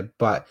this year,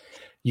 but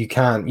you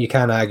can't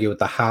argue with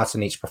the heart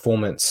in each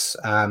performance.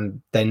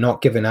 They're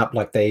not giving up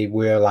like they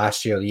were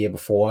last year or the year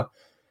before.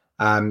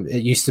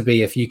 It used to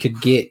be if you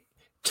could get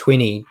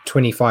 20,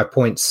 25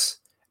 points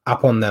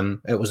up on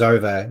them, it was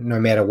over, no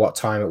matter what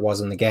time it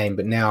was in the game.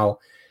 But now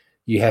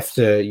you have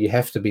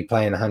to be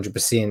playing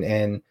 100%,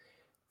 and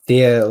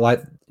they're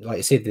like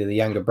you said, they're the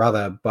younger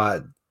brother,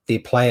 but their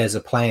players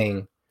are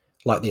playing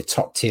like their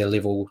top tier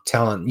level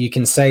talent. You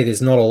can say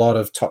there's not a lot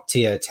of top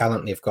tier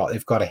talent they've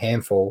got a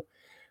handful,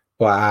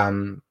 but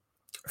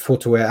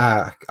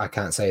Fortuer, I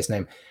can't say his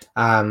name.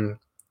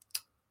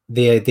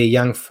 Their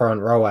young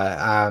front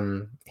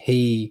rower,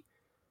 he's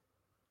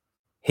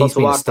been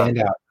a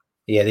standout.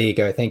 Yeah, there you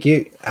go. Thank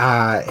you.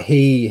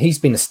 He's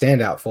been a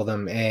standout for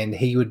them, and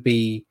he would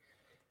be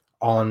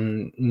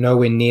on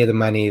nowhere near the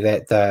money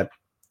that the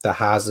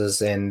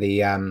Haas's and the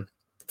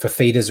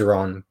Fafitas are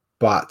on.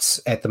 But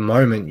at the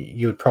moment,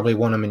 you would probably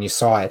want him in your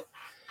side.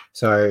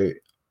 So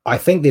I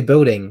think they're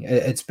building.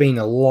 It's been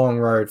a long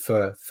road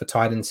for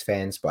Titans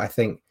fans, but I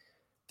think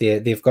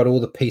they've got all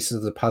the pieces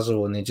of the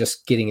puzzle and they're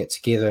just getting it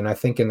together. And I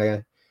think in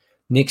the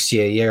next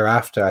year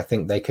after, I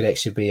think they could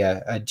actually be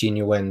a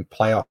genuine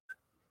playoff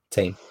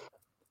team.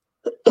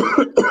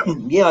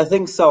 Yeah, I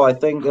think so. I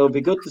think it'll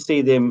be good to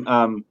see them,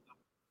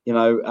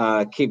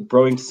 keep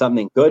growing to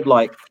something good.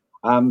 Like,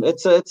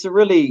 it's a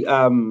really,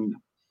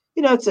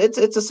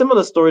 it's a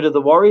similar story to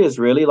the Warriors,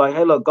 really. Like,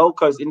 hey, look, Gold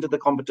Coast into the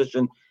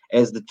competition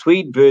as the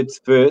Tweed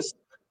Birds first,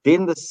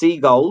 then the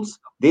Seagulls,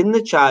 then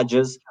the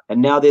Chargers, and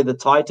now they're the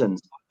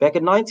Titans. Back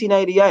in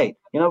 1988,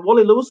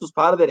 Wally Lewis was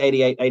part of that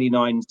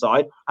 88-89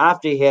 side.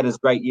 After he had his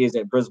great years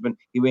at Brisbane,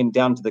 he went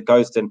down to the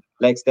coast and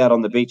laxed out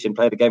on the beach and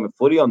played a game of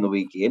footy on the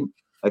weekend.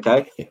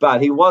 Okay,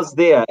 but he was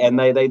there, and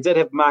they did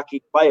have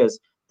marquee players.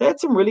 They had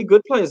some really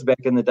good players back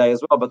in the day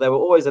as well, but they were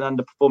always an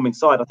underperforming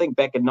side. I think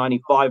back in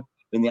 '95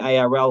 when the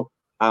ARL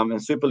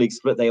and Super League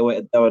split, they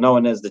were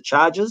known as the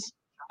Chargers,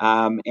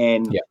 like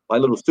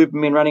little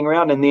Supermen running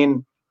around. And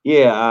then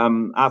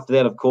after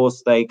that, of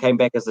course, they came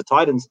back as the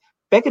Titans.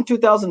 Back in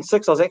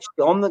 2006, I was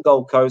actually on the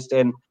Gold Coast,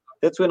 and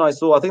that's when I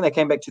think they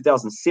came back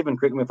 2007.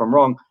 Correct me if I'm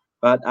wrong,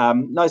 but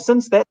no,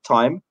 since that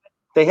time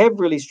they have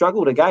really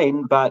struggled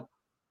again, but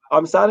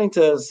I'm starting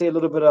to see a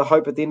little bit of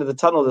hope at the end of the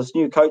tunnel. This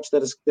new coach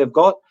they've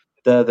got,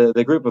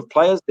 the group of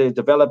players, they're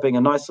developing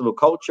a nice little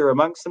culture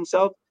amongst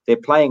themselves. They're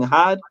playing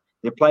hard,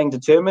 they're playing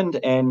determined,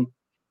 and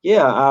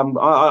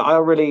I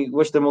really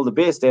wish them all the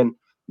best. And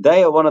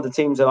they are one of the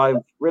teams that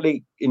I've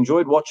really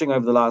enjoyed watching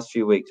over the last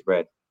few weeks,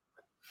 Brad.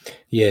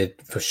 Yeah,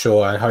 for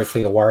sure. And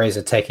hopefully the Warriors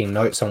are taking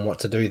notes on what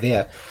to do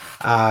there.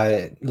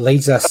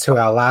 Leads us to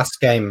our last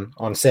game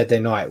on Saturday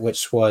night,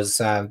 which was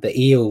the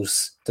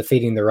Eels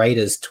defeating the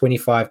Raiders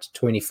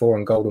 25-24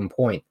 on Golden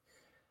Point.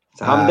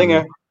 It's a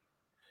humdinger.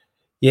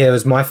 Yeah, it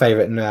was my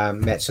favorite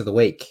match of the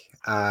week.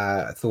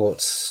 I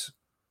thought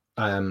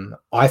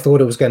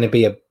it was going to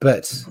be a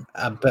bit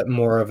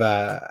more of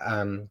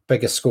a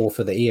bigger score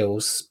for the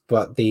Eels,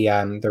 but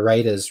the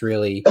Raiders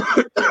really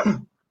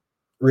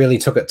really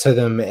took it to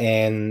them,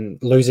 and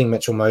losing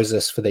Mitchell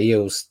Moses for the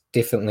Eels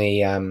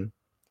definitely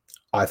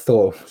I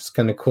thought was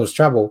going to cause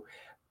trouble.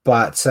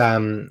 But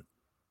in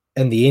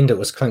the end, it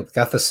was Clint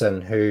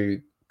Gutherson who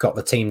got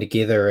the team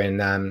together,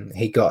 and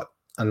he got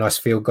a nice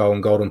field goal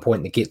and Golden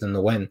Point to get them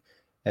the win.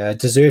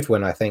 Deserved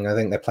win, I think. I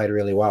think they played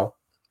really well.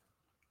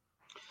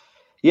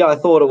 Yeah, I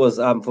thought it was,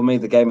 for me,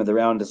 the game of the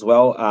round as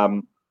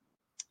well.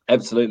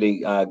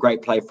 Absolutely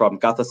great play from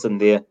Gutherson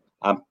there,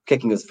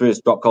 kicking his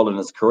first drop goal in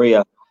his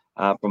career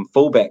from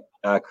fullback.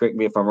 Correct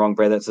me if I'm wrong,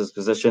 Brad, that's his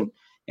position.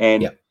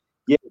 And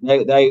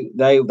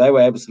they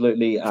were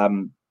absolutely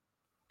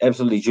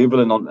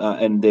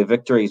jubilant in their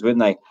victories, weren't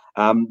they?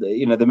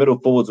 The middle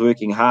forwards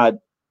working hard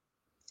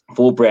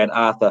for Brad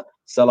Arthur.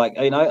 So,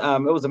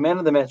 it was a man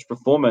of the match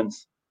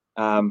performance.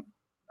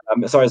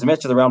 It's a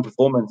match of the round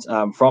performance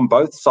from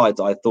both sides.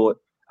 I thought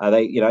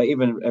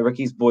even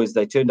Ricky's boys,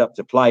 they turned up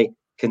to play,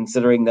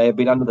 considering they have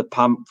been under the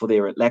pump for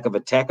their lack of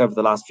attack over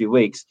the last few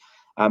weeks.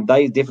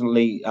 They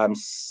definitely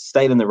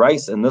stayed in the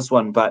race in this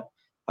one, but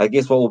I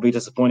guess what will be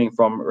disappointing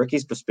from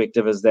Ricky's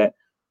perspective is that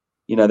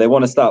they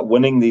want to start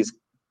winning these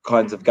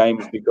kinds of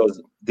games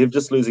because they're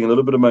just losing a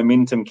little bit of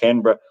momentum.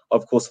 Canberra,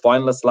 of course,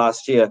 finalists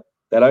last year,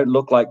 they don't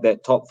look like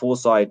that top four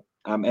side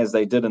as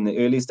they did in the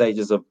early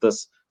stages of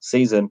this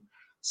season.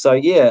 So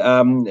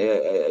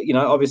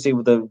obviously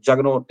with the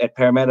juggernaut at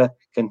Parramatta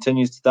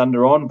continues to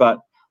thunder on, but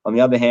on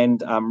the other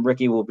hand,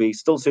 Ricky will be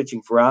still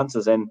searching for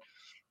answers. And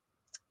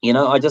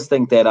I just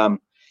think that I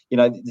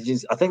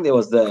think there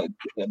was the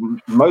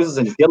Moses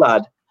and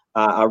Gillard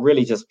are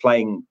really just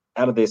playing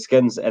out of their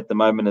skins at the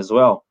moment as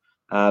well.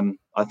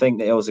 I think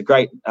that it was a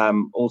great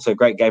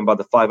game by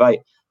the 5'8".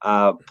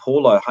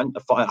 Paulo,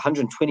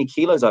 120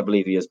 kilos, I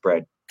believe he is,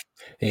 Brad.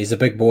 He's a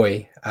big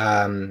boy.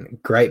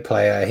 Great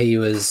player. He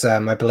was,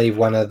 I believe,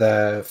 one of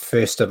the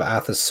first of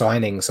Arthur's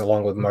signings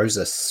along with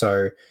Moses.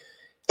 So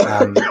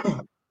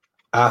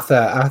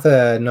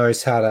Arthur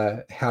knows how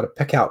to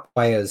pick out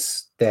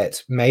players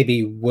that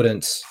maybe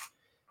wouldn't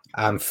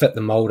fit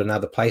the mold in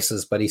other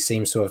places, but he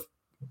seems to have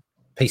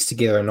pieced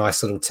together a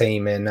nice little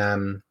team.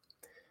 And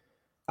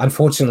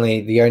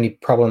unfortunately, the only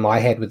problem I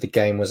had with the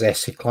game was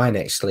Ashley Klein,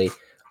 actually.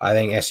 I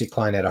think Ashley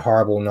Klein had a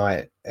horrible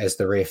night as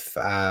the ref.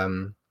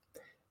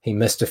 He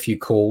missed a few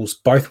calls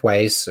both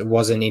ways. It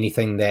wasn't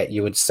anything that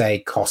you would say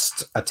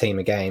cost a team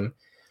a game.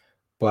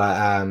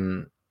 But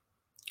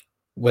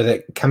with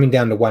it coming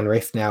down to one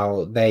ref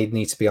now, they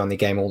need to be on the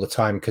game all the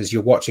time because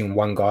you're watching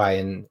one guy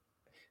and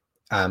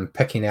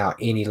picking out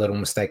any little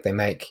mistake they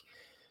make.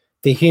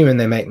 They're human,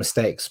 they make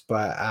mistakes,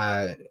 but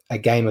a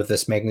game of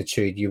this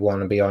magnitude, you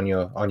want to be on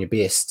your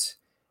best.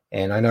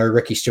 And I know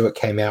Ricky Stewart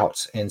came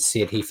out and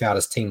said he felt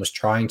his team was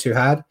trying too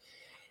hard.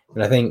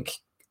 And I think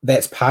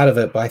that's part of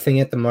it. But I think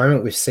at the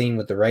moment we've seen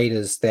with the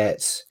Raiders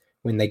that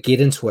when they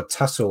get into a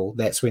tussle,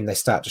 that's when they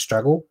start to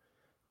struggle.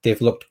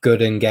 They've looked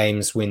good in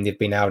games when they've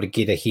been able to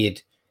get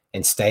ahead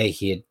and stay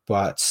ahead.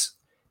 But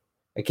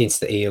against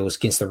the Eels,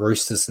 against the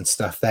Roosters and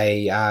stuff,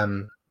 they,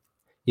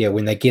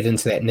 when they get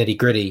into that nitty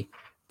gritty,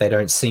 they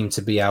don't seem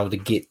to be able to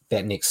get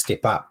that next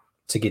step up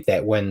to get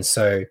that win.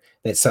 So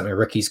that's something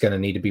Ricky's going to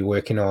need to be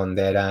working on,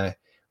 that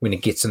when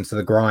it gets into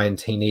the grind,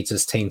 he needs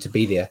his team to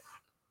be there.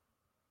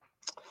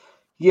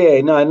 Yeah,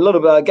 no, and a little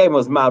bit, game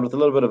was marred with a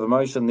little bit of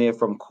emotion there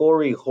from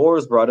Corey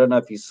Horsburgh. I don't know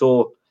if you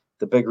saw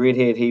the big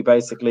redhead. He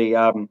basically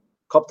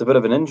copped a bit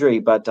of an injury,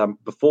 but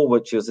before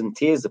which he was in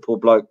tears, the poor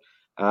bloke,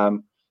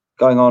 going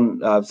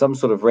on some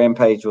sort of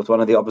rampage with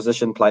one of the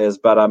opposition players,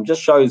 but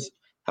just shows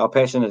how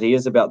passionate he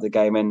is about the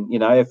game. And,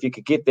 if you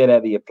could get that out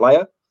of your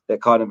player,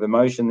 that kind of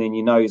emotion, then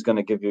he's going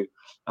to give you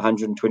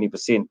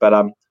 120%. But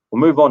we'll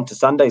move on to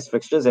Sunday's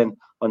fixtures. And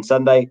on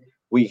Sunday,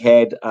 we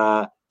had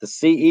the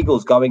Sea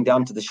Eagles going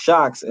down to the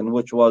Sharks, and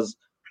which was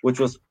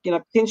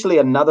potentially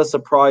another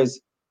surprise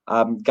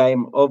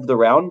game of the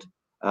round,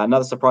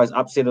 another surprise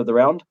upset of the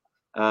round.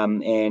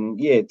 And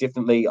yeah,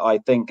 definitely, I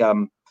think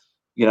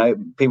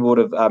people would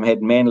have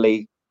had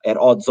Manly at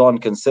odds on,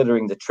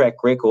 considering the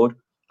track record.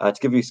 To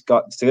give you,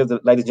 ladies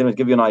and gentlemen, to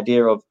give you an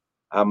idea of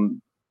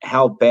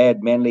how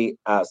bad Manly,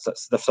 the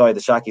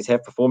Sharkies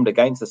have performed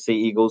against the Sea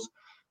Eagles.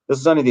 This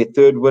is only their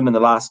third win in the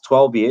last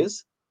 12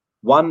 years.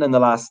 One in the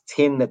last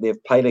 10 that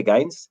they've played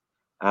against.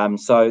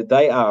 So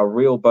they are a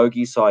real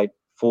bogey side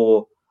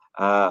for,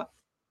 the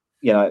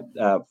Manly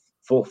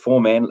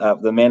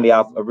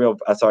are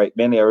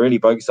Manly are a really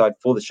bogey side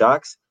for the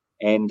Sharks.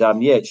 And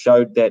it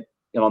showed that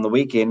on the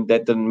weekend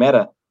that didn't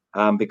matter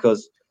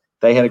because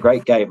they had a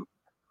great game.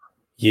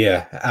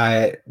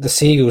 Yeah, the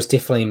Sea Eagles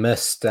definitely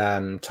missed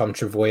Tom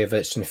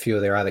Trbojevic and a few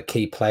of their other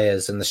key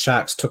players, and the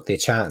Sharks took their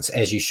chance,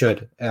 as you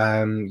should.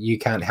 You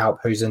can't help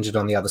who's injured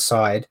on the other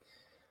side.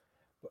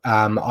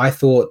 I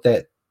thought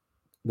that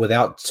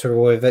without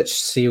Trbojevic,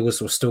 Sea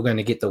Eagles were still going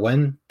to get the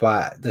win,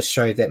 but this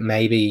showed that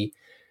maybe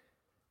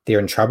they're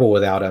in trouble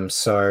without him.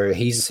 So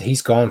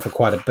he's gone for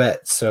quite a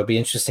bit. So it'll be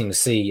interesting to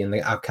see in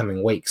the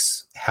upcoming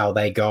weeks how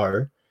they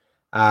go.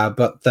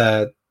 But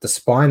the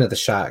spine of the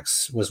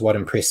Sharks was what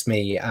impressed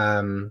me.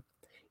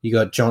 You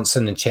got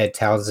Johnson and Chad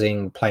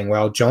Townsend playing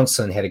well.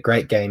 Johnson had a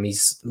great game.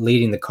 He's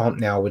leading the comp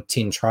now with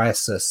 10 try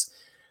assists.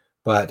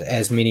 But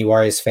as many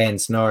Warriors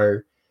fans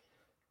know,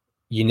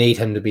 you need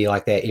him to be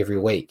like that every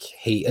week.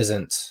 He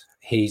isn't.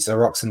 He's a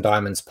rocks and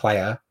diamonds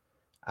player.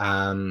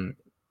 But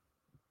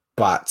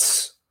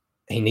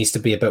he needs to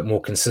be a bit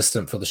more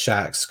consistent for the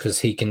Sharks because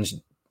he can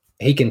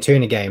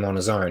turn a game on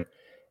his own.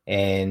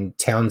 And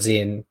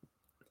Townsend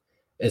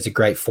is a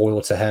great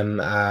foil to him.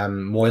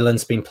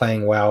 Moylan's been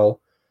playing well.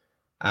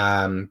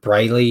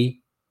 Brayley,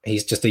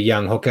 he's just a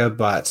young hooker,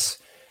 but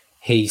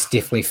he's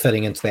definitely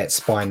fitting into that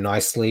spine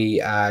nicely.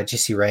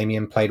 Jesse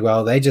Ramian played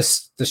well.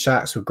 The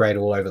Sharks were great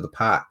all over the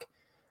park.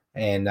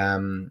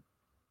 And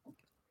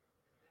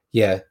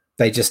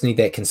they just need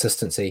that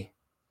consistency.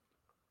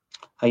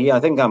 I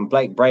think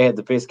Blake Bray had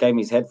the best game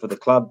he's had for the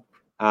club.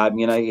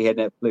 He had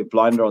an absolute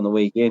blinder on the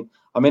weekend.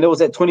 I mean, it was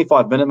that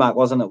 25-minute mark,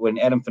 wasn't it, when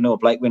Adam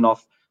Fanua-Blake went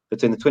off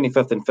between the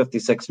 25th and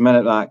 56th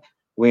minute mark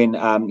when,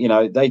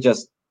 they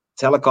just,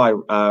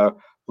 Talakai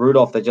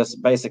Rudolph, they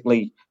just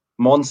basically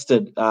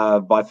monstered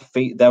by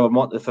Fafita.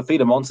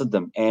 Fafita monstered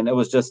them. And it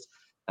was just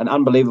an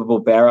unbelievable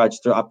barrage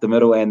up the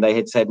middle, and they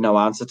had no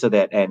answer to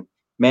that. And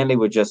Manly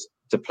were just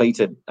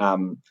depleted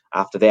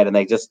after that, and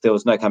there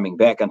was no coming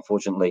back,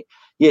 unfortunately.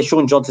 Yeah,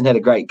 Sean Johnson had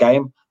a great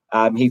game.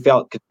 He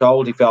felt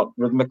controlled. He felt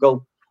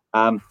rhythmical.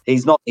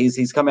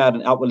 He's come out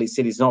and outwardly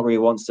said he's not where he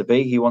wants to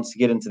be. He wants to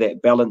get into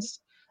that balanced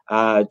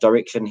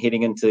direction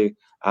heading into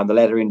the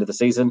latter end of the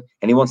season,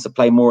 and he wants to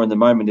play more in the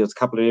moment. There was a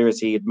couple of errors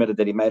he admitted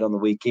that he made on the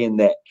weekend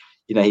that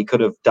he could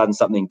have done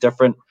something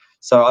different.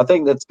 So I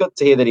think that's good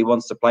to hear that he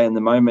wants to play in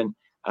the moment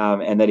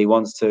and that he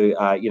wants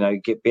to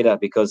get better,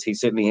 because he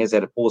certainly has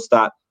had a poor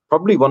start.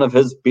 Probably one of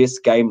his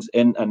best games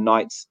in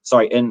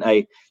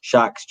a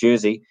Sharks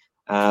jersey.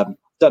 Don't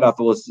know if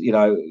it was,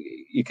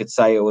 you could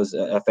say it was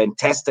a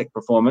fantastic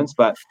performance,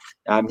 but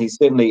he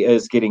certainly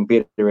is getting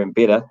better and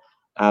better.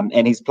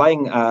 And he's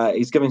playing,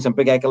 he's giving some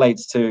big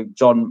accolades to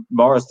John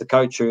Morris, the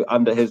coach, who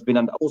has been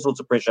under all sorts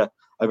of pressure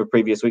over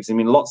previous weeks. I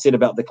mean, a lot said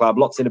about the club, a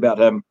lot said about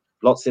him,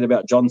 a lot said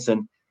about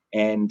Johnson.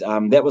 And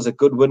that was a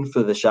good win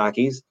for the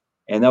Sharkies,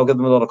 and they'll give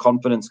them a lot of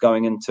confidence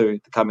going into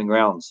the coming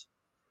rounds.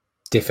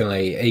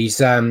 Definitely. He's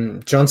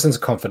Johnson's a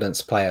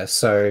confidence player,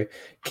 so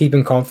keep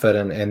him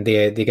confident, and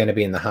they're going to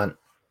be in the hunt.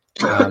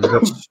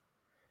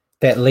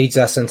 That leads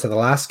us into the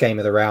last game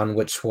of the round,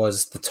 which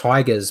was the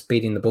Tigers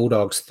beating the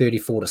Bulldogs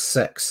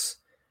 34-6.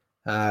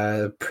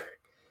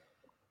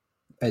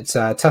 It's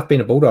tough being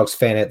a Bulldogs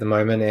fan at the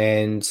moment,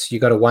 and you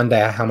got to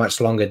wonder how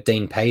much longer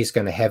Dean Pay is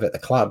going to have at the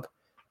club.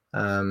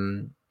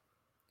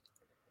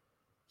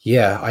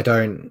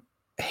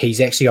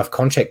 He's actually off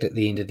contract at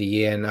the end of the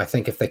year, and I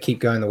think if they keep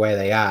going the way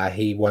they are,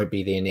 he won't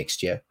be there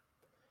next year.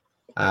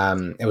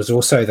 It was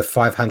also the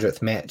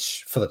 500th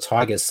match for the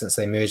Tigers since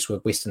they merged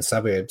with Western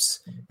Suburbs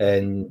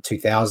in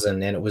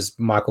 2000, and it was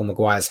Michael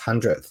Maguire's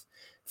 100th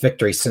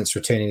victory since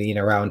returning to the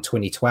NRL in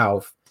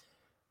 2012.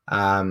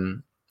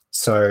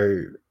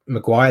 So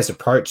Maguire's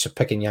approach to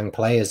picking young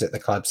players at the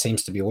club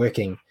seems to be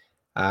working.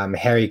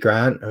 Harry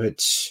Grant,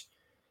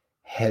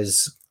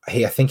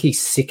 I think he's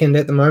second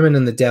at the moment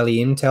in the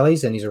Dally M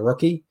tallies, and he's a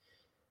rookie.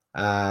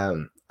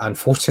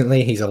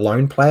 Unfortunately, he's a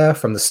lone player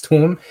from the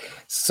Storm,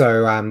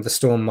 so the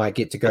Storm might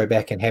get to go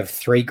back and have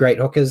 3 great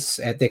hookers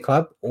at their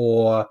club.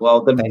 Or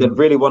they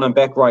really want him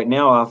back right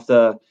now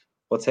after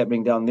what's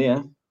happening down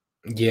there.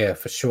 Yeah,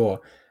 for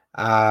sure.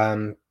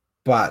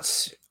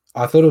 But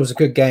I thought it was a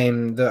good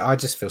game. I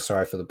just feel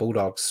sorry for the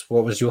Bulldogs.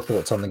 What was your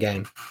thoughts on the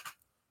game?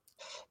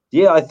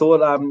 Yeah, I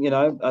thought,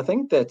 I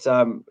think that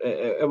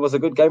it was a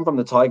good game from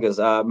the Tigers.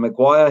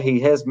 Maguire, he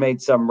has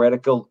made some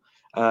radical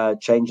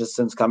changes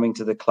since coming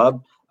to the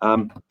club.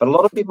 But a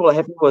lot of people are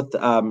happy with,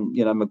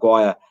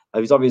 Maguire.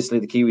 He's obviously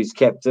the Kiwis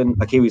captain,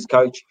 a Kiwis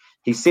coach.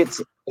 He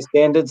sets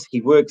standards,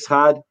 he works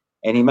hard,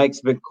 and he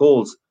makes big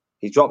calls.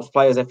 He drops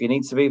players if he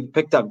needs to be. He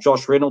picked up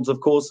Josh Reynolds,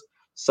 of course.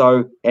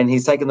 And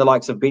he's taken the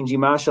likes of Benji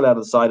Marshall out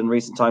of the side in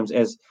recent times,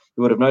 as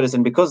you would have noticed.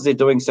 And because they're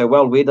doing so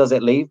well, where does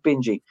that leave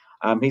Benji?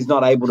 He's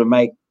not able to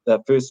make the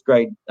first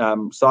grade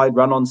side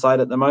run on side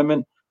at the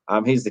moment.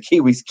 He's the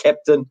Kiwis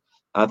captain.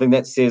 I think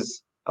that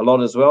says a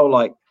lot as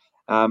well.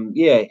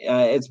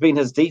 It's been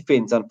his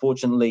defense.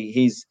 Unfortunately,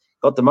 he's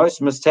got the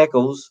most missed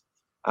tackles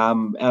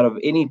out of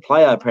any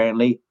player,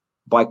 apparently,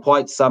 by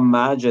quite some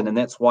margin. And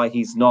that's why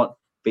he's not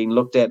been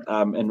looked at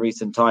in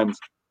recent times.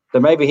 So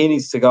maybe he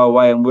needs to go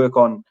away and work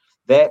on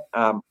that.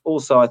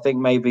 Also, I think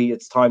maybe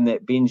it's time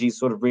that Benji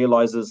sort of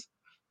realizes,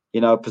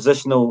 a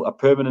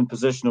permanent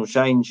positional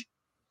change.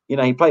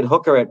 He played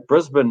hooker at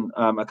Brisbane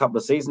a couple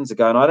of seasons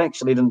ago, and I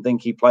actually didn't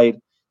think he played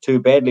too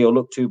badly or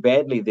looked too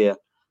badly there.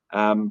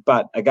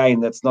 But again,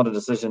 that's not a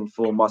decision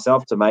for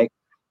myself to make.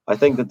 I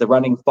think that the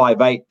running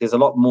 5'8", there's a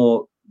lot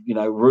more,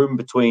 room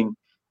between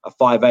a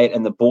 5'8"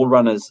 and the ball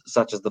runners,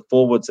 such as the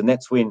forwards, and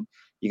that's when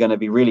you're going to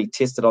be really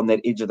tested on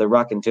that edge of the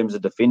ruck in terms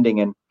of defending.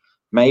 And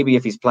maybe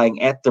if he's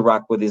playing at the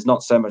ruck where there's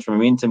not so much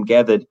momentum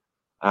gathered,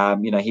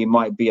 he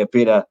might be a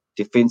better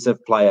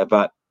defensive player.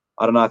 But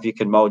I don't know if you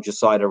can mold your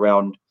side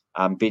around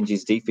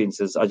Benji's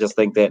defenses. I just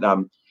think that,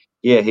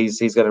 he's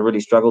going to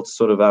really struggle to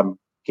sort of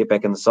get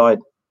back in the side.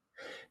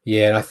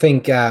 Yeah, and I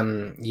think,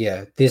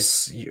 it'd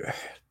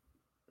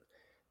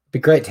be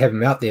great to have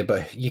him out there,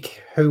 but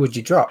who would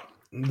you drop?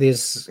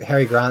 There's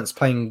Harry Grant's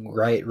playing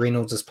great.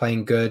 Reynolds is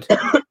playing good.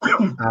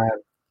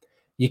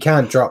 You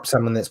can't drop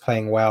someone that's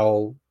playing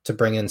well to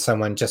bring in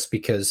someone just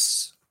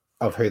because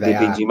of who they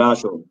are. Benji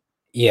Marshall.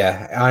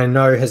 Yeah, I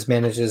know his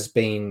manager's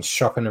been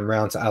shopping him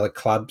around to other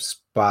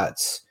clubs,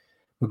 but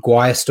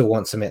Maguire still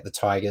wants him at the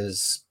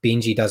Tigers.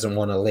 Benji doesn't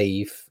want to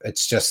leave.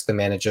 It's just the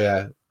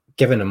manager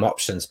giving him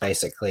options,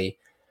 basically.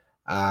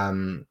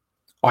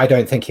 I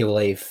don't think he'll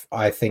leave.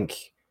 I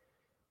think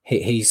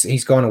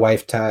he's gone away,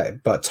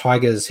 but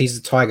Tigers, he's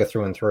a Tiger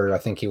through and through. I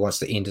think he wants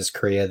to end his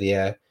career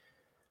there.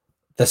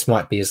 This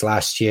might be his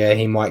last year.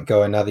 He might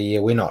go another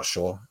year. We're not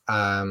sure.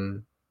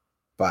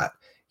 But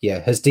yeah,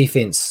 his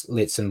defense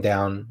lets him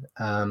down.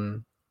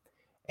 And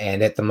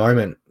at the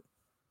moment,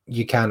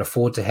 you can't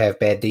afford to have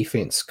bad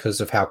defense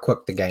because of how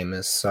quick the game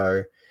is.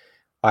 So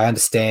I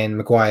understand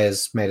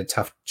Maguire's made a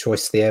tough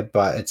choice there,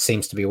 but it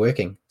seems to be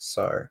working.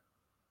 So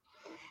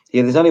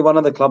yeah, there's only one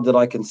other club that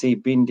I can see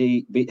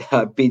Benji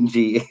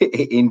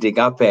ending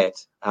up at.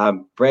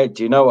 Brad,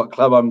 do you know what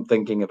club I'm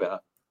thinking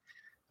about?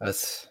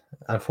 It's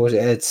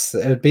unfortunate.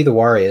 It would be the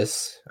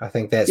Warriors. I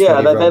think that's the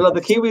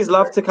Kiwis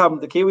love to come.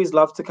 The Kiwis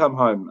love to come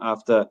home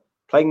after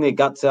playing their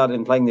guts out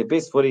and playing their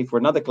best footy for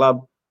another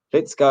club.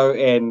 Let's go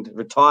and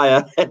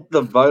retire at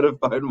the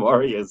Vodafone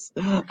Warriors.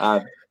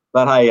 But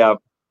hey,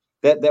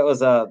 that was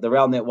the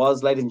round that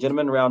was, ladies and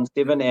gentlemen, round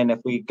 7. And if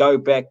we go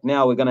back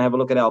now, we're going to have a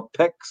look at our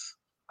picks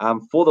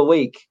for the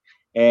week.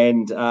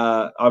 And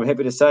I'm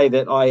happy to say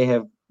that I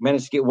have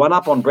managed to get one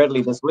up on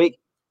Bradley this week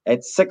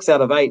at 6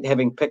 out of 8,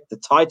 having picked the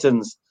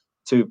Titans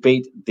to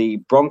beat the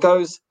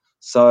Broncos.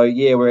 So,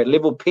 yeah, we're at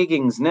level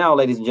peggings now,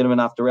 ladies and gentlemen,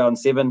 after round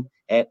 7.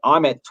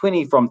 I'm at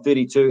 20 from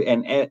 32,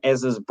 and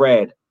as is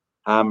Brad.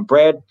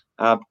 Brad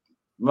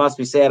must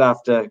be sad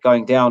after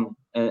going down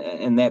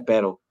in that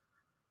battle.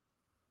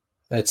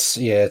 It's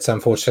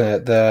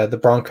unfortunate. The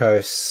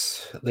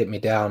Broncos let me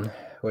down,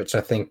 which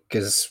I think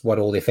is what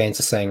all their fans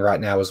are saying right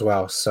now as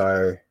well.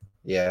 So,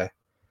 yeah,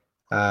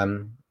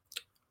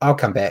 I'll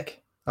come back.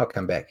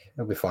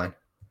 It'll be fine.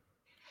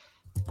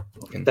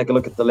 Take a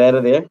look at the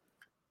ladder there.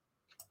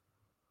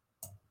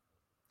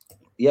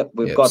 Yep,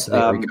 we've got. So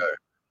there we go.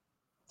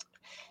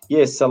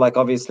 Yes, so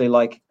obviously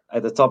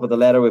at the top of the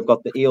ladder, we've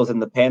got the Eels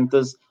and the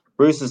Panthers.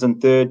 Roosters in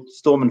 3rd,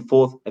 Storm in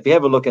 4th. If you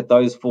have a look at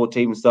those 4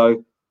 teams,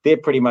 though, they're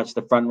pretty much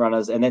the front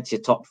runners, and that's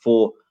your top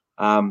 4.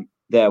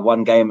 They're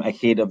one game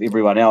ahead of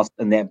everyone else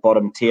in that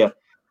bottom tier.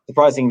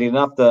 Surprisingly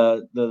enough,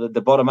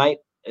 the bottom 8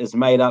 is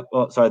made up.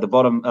 The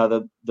bottom,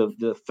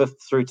 the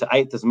 5th through to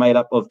 8th is made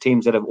up of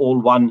teams that have all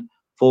won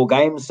 4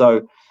 games.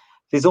 So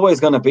there's always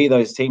going to be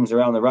those teams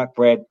around the ruck,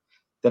 Brad,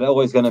 that are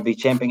always going to be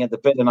champing at the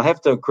bit. And I have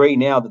to agree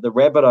now that the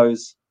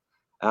Rabbitohs,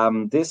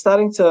 they're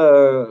starting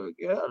to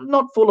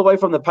not fall away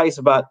from the pace,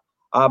 but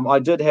I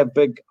did have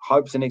big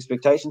hopes and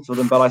expectations for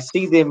them. But I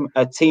see them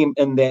a team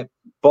in that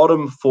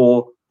bottom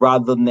 4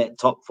 rather than that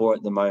top 4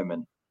 at the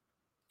moment.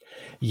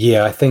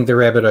 Yeah, I think the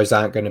Rabbitohs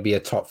aren't going to be a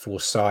top 4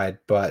 side,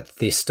 but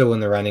they're still in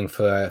the running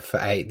for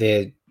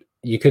 8.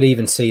 You could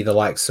even see the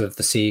likes of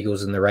the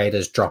Seagulls and the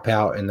Raiders drop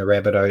out, and the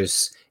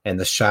Rabbitohs and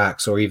the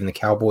Sharks or even the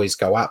Cowboys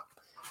go up.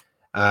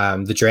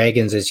 The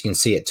Dragons, as you can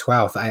see at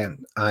 12th,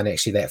 aren't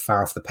actually that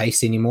far off the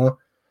pace anymore.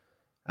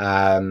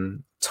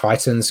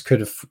 Titans could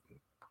have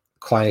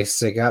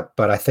climbed up,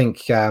 but I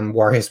think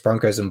Warriors,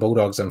 Broncos, and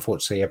Bulldogs,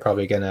 unfortunately, are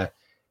probably going to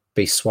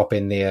be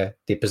swapping their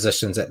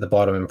positions at the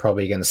bottom and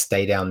probably going to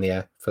stay down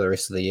there for the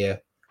rest of the year.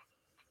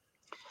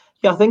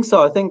 Yeah, I think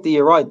so. I think that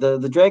you're right.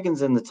 The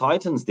Dragons and the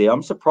Titans there,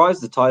 I'm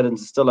surprised the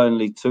Titans are still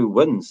only 2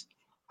 wins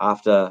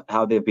after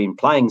how they've been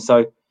playing.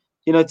 So,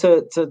 you know,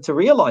 to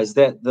realize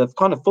that the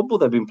kind of football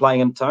they've been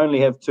playing and to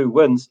only have 2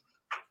 wins,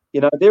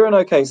 you know, they're an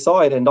okay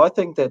side. And I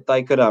think that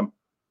they could,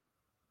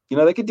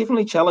 they could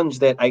definitely challenge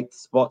that 8th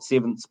spot,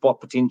 7th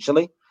spot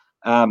potentially.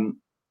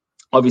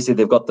 Obviously,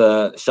 they've got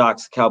the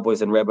Sharks,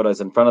 Cowboys, and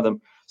Rabbitohs in front of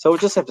them. So we'll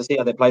just have to see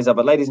how that plays out.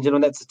 But ladies and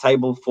gentlemen, that's the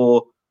table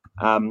for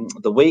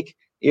the week.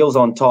 Eels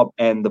on top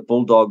and the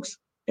Bulldogs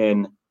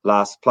in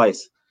last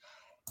place.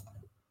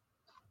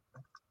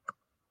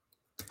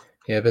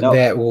 Yeah, but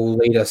that will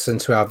lead us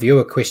into our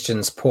viewer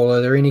questions. Paul,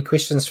 are there any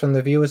questions from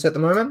the viewers at the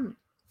moment?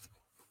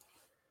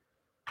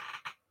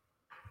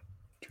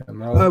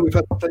 We've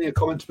had plenty of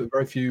comments, but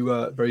very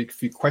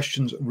few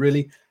questions,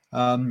 really.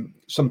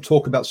 Some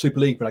talk about Super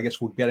League, but I guess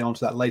we'll get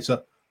onto that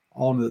later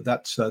on.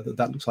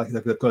 That looks like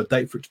they've got a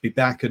date for it to be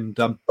back, and they've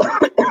done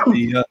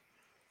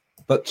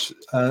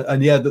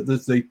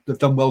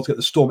well to get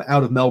the Storm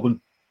out of Melbourne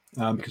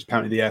because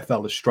apparently the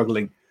AFL is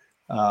struggling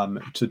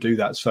to do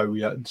that. So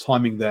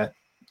timing there,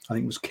 I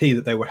think, was key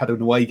that they had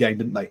an away game,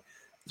 didn't they?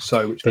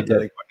 So which meant they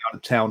went out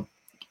of town,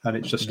 and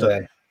it's just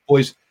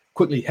boys,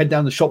 quickly head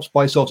down the shops,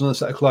 buy yourselves another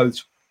set of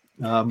clothes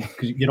because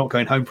you're not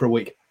going home for a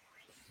week.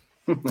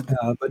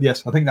 But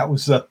yes, I think that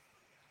was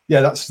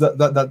that's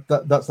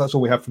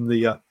all we have from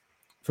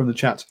the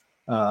chat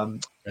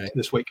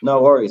this week.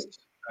 No worries.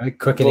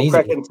 Quick and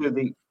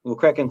easy. We'll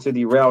crack into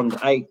the round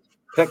 8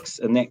 picks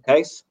in that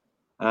case.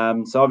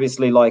 So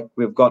obviously, like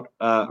we've got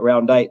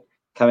round 8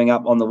 coming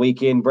up on the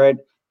weekend, Brad,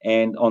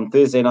 and on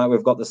Thursday night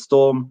we've got the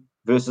Storm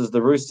versus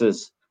the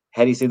Roosters.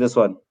 How do you see this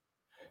one?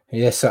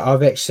 Yeah, so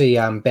I've actually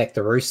backed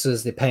the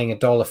Roosters. They're paying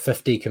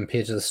 $1.50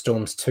 compared to the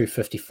Storm's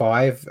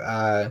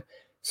 $2.55.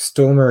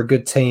 Storm are a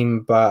good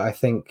team, but I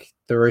think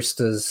the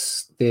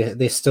Roosters,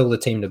 they're still the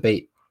team to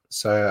beat.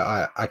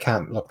 So I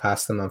can't look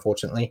past them,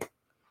 unfortunately.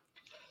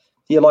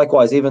 Yeah,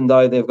 likewise, even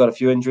though they've got a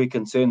few injury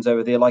concerns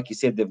over there, like you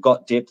said, they've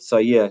got depth. So,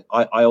 yeah,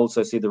 I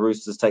also see the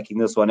Roosters taking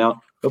this one out.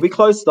 It'll be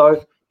close,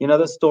 though. You know,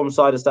 this Storm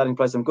side is starting to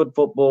play some good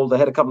football. They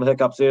had a couple of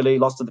hiccups early,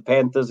 lost to the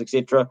Panthers,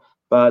 etc.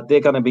 But they're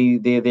going to be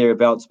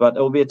thereabouts. But it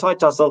will be a tight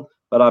tussle.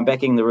 But I'm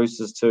backing the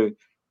Roosters to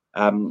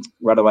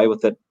run away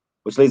with it,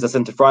 which leads us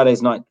into Friday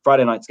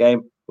night's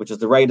game, which is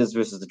the Raiders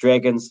versus the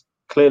Dragons.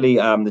 Clearly,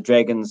 the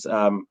Dragons,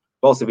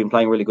 whilst they've been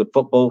playing really good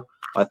football,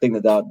 I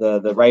think that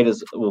the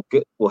Raiders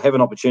will have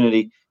an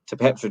opportunity to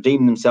perhaps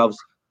redeem themselves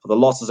for the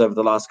losses over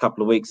the last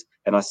couple of weeks,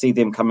 and I see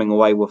them coming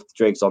away with the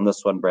Dregs on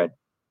this one, Brad.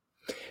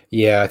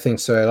 Yeah, I think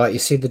so. Like you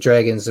said, the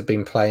Dragons have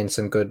been playing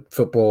some good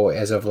football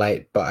as of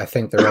late, but I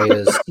think the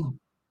Raiders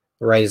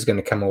are going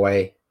to come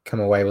away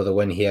with a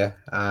win here.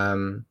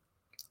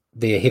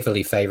 They're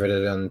heavily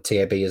favoured on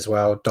TAB as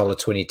well,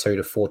 $1.22 to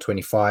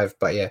 $4.25.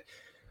 But yeah,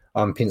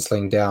 I'm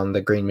penciling down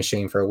the Green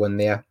Machine for a win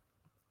there,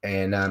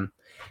 and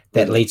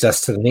that leads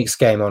us to the next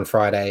game on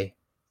Friday,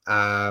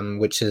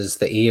 which is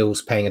the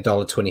Eels paying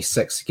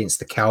 $1.26 against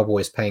the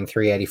Cowboys paying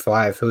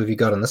 $3.85. Who have you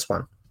got on this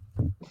one?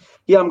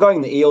 Yeah, I'm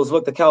going the Eels.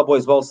 Look, the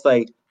Cowboys, whilst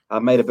they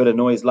made a bit of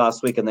noise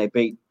last week and they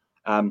beat,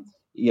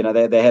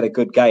 they had a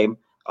good game.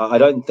 I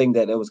don't think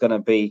that it was going to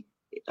be,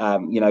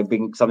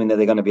 being something that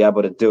they're going to be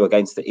able to do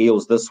against the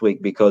Eels this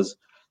week because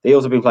the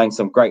Eels have been playing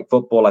some great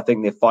football. I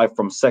think they're 5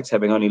 from 6,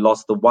 having only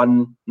lost they've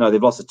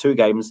lost the 2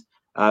 games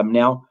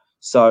now.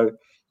 So,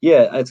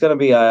 yeah, it's going to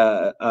be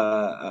a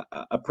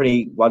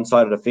pretty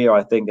one-sided affair,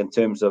 I think, in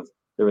terms of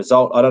the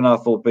result. I don't know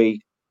if it'll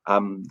be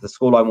the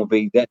scoreline will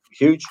be that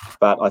huge,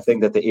 but I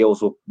think that the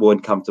Eels will win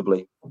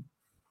comfortably.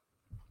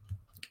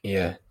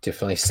 Yeah,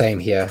 definitely. Same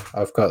here.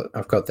 I've got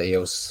the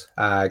Eels.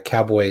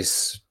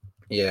 Cowboys,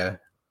 yeah,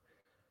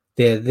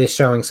 they're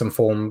showing some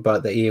form,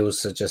 but the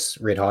Eels are just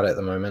red hot at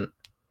the moment.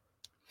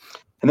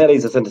 And that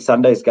leads us into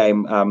Sunday's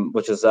game,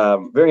 which is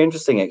very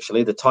interesting,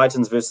 actually. The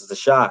Titans versus the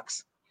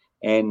Sharks.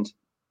 And,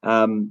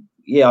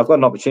 I've got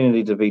an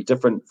opportunity to be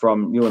different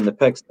from you in the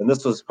picks. And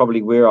this was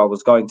probably where I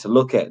was going to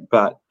look at.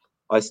 But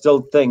I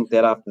still think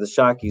that after the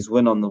Sharkies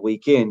win on the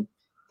weekend,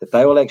 that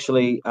they will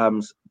actually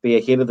be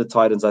ahead of the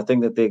Titans. I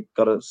think that they've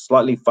got a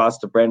slightly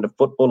faster brand of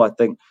football. I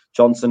think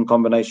Johnson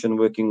combination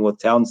working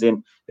with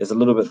Townsend is a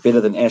little bit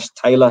better than Ash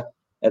Taylor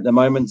at the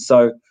moment.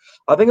 So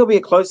I think it'll be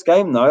a close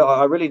game, though.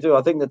 I really do.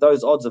 I think that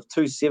those odds of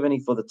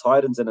 $2.70 for the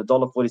Titans and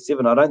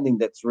 $1.47, I don't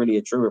think that's really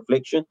a true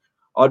reflection.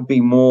 I'd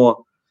be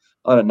more,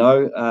 I don't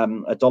know,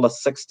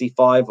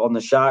 $1.65 on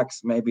the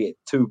Sharks, maybe at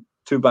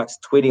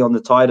 $2.20 on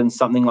the Titans,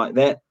 something like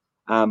that.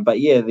 But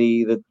yeah,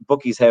 the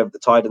bookies have the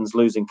Titans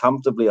losing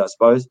comfortably, I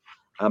suppose.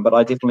 But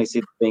I definitely see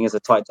it being as a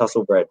tight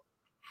tussle, Brad.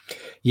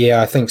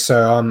 Yeah, I think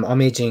so.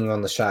 I'm edging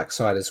on the Shark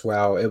side as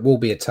well. It will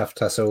be a tough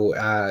tussle.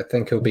 I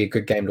think it'll be a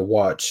good game to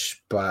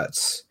watch.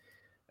 But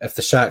if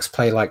the Sharks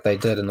play like they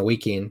did in the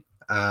weekend,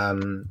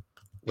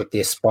 with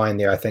their spine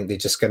there, I think they're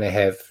just going to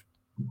have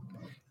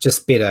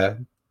just better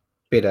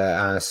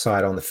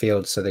side on the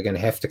field. So they're going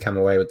to have to come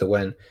away with the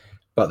win.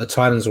 But the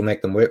Titans will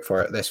make them work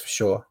for it. That's for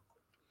sure.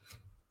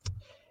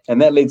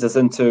 And that leads us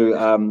into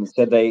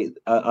Saturday's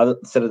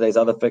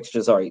other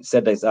fixtures. Sorry,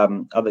 Saturday's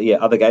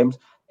other games.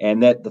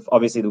 And that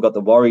obviously we've got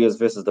the Warriors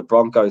versus the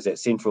Broncos at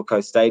Central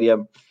Coast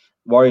Stadium.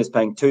 Warriors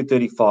paying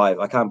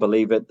 $2.35. I can't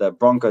believe it. The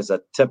Broncos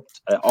are tipped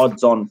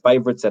odds-on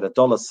favourites at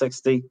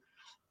 $1.60.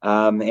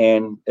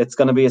 And it's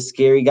going to be a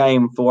scary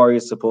game for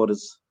Warriors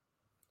supporters.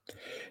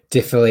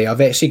 Definitely. I've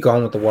actually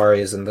gone with the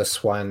Warriors in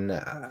this one.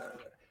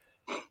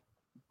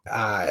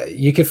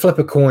 You could flip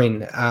a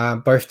coin.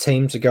 Both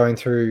teams are going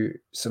through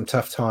some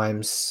tough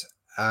times.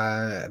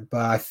 But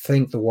I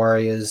think the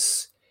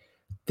Warriors,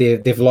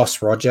 they've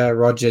lost Roger.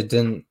 Roger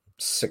didn't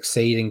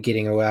succeed in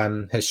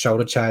getting his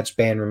shoulder charge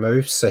ban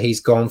removed, so he's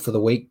gone for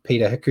the week.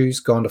 Peter Hiku's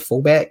gone to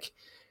fullback,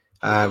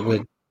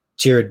 with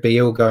Jared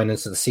Beal going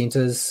into the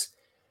centres,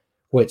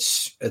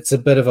 which it's a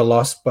bit of a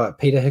loss, but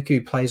Peter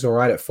Hiku plays all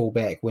right at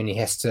fullback when he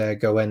has to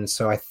go in,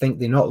 so I think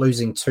they're not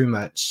losing too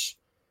much.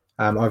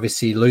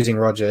 Obviously, losing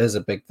Roger is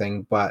a big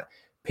thing, but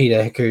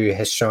Peter Hiku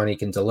has shown he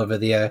can deliver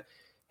there.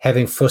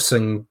 Having Fuss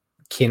and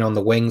Ken on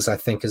the wings, I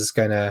think, is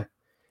going to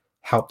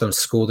help them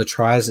score the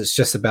tries. It's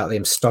just about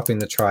them stopping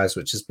the tries,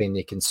 which has been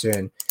their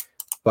concern.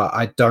 But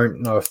I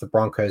don't know if the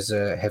Broncos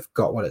have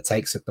got what it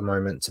takes at the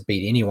moment to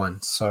beat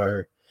anyone.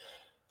 So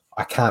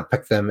I can't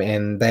pick them,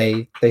 and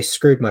they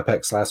screwed my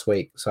picks last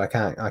week, so I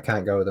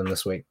can't go with them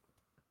this week.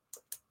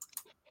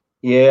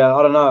 Yeah,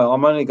 I don't know.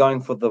 I'm only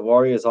going for the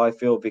Warriors, I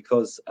feel,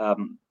 because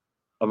I'm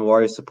a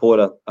Warriors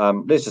supporter.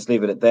 Let's just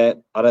leave it at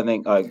that. I don't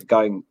think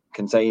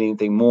can say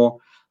anything more.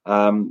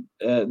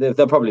 They'll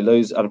probably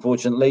lose,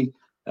 unfortunately.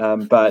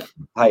 But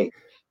hey,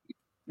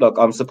 look,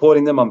 I'm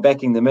supporting them. I'm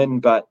backing them in.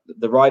 But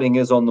the writing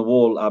is on the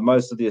wall.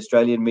 Most of the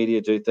Australian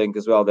media do think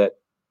as well that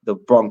the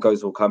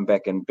Broncos will come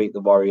back and beat the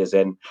Warriors.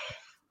 And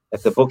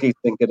if the bookies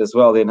think it as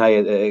well, then hey,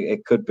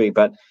 it could be.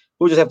 But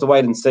we'll just have to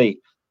wait and see.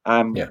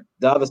 The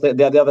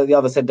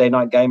other Saturday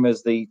night game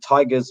is the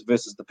Tigers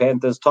versus the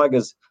Panthers.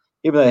 Tigers,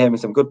 even though they're having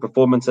some good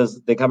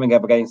performances, they're coming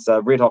up against a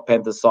Red Hot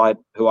Panthers side,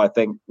 who I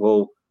think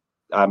will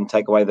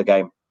take away the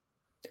game.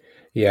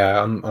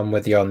 Yeah, I'm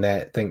with you on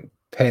that. I think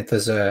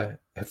Panthers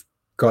have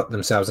got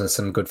themselves in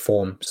some good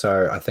form,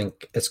 so I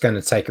think it's going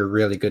to take a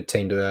really good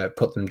team to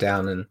put them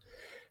down. And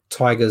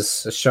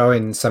Tigers are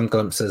showing some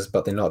glimpses,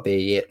 but they're not there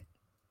yet.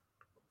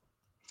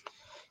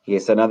 Yeah,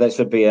 so now that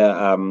should be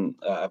a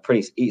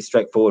pretty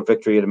straightforward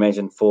victory, you'd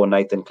imagine, for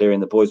Nathan Cleary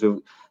and the boys.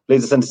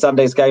 Leads us into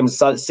Sunday's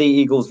games: Sea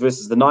Eagles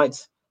versus the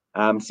Knights.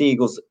 Sea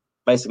Eagles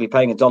basically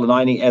paying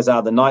 $1.90, as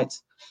are the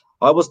Knights.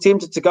 I was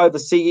tempted to go the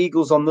Sea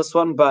Eagles on this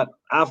one, but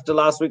after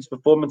last week's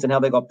performance and how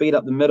they got beat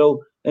up the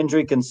middle,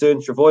 injury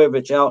concerns,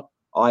 Travojevic out,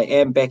 I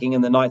am backing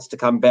in the Knights to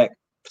come back,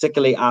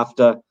 particularly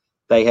after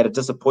they had a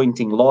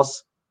disappointing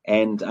loss.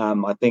 And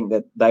I think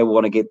that they will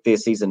want to get their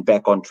season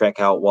back on track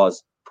how it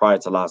was prior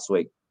to last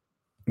week.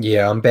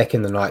 Yeah, I'm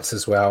backing the Knights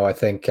as well. I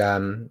think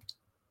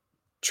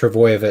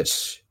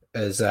Travojevic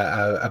is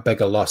a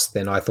bigger loss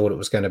than I thought it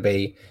was going to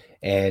be.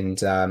 And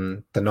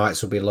the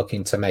Knights will be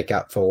looking to make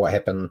up for what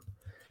happened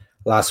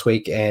last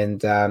week, and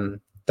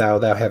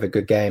they'll have a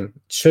good game.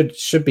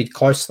 Should be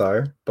close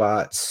though,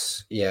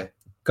 but yeah,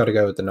 got to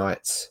go with the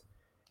Knights.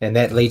 And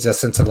that leads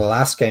us into the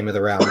last game of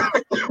the round,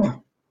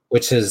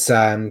 which is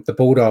the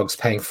Bulldogs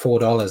paying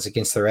 $4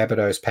 against the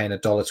Rabbitohs paying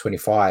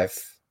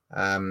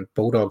 $1.25.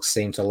 Bulldogs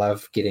seem to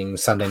love getting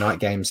Sunday night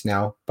games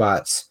now,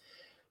 but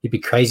you'd be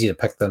crazy to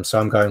pick them, so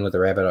I'm going with the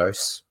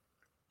Rabbitohs.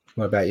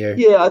 What about you?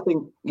 Yeah, I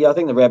think the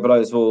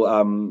Rabbitohs will,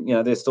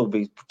 they'll still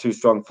be too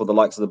strong for the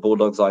likes of the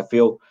Bulldogs, I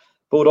feel.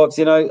 Bulldogs,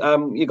 you got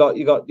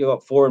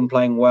Foran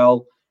playing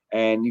well,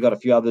 and you got a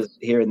few others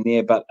here and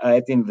there, but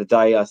at the end of the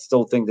day, I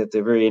still think that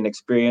they're very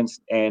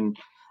inexperienced, and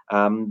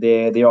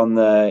they're on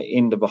the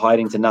end of a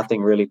hiding to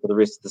nothing really for the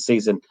rest of the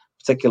season,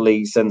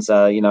 particularly since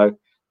the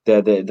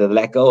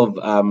lack of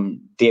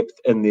depth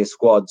in their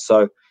squad.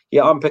 So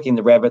yeah, I'm picking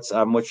the Rabbits,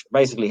 which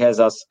basically has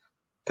us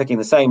picking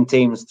the same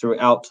teams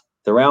throughout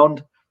the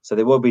round. So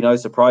there will be no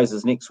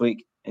surprises next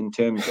week in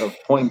terms of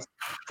points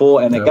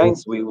for and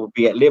against. We will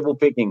be at level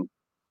picking.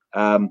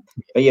 But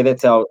yeah,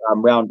 that's our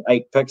round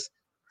 8 picks.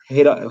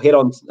 Head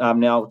on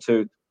now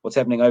to what's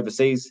happening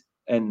overseas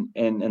in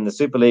the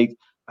Super League.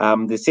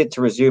 They're set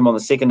to resume on the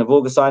 2nd of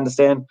August, I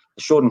understand.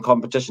 A shortened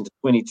competition to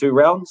 22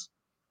 rounds.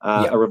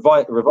 A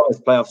revised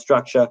playoff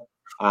structure.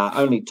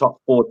 Only top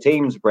 4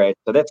 teams, Brad.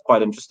 So that's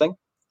quite interesting.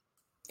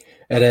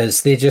 It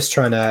is. They're just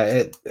trying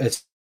to.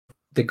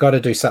 They've got to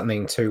do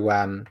something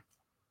to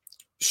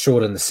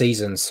shorten the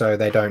season so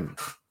they don't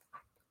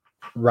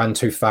run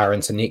too far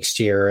into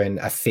next year and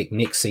affect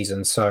next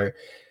season. So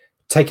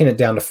taking it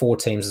down to 4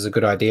 teams is a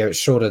good idea. It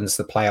shortens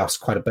the playoffs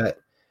quite a bit.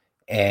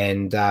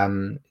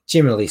 And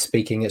generally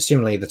speaking, it's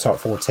generally the top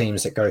 4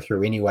 teams that go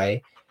through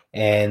anyway.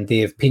 And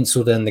they've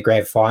penciled in the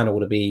grand final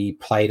to be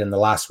played in the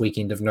last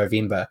weekend of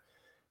November.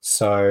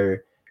 So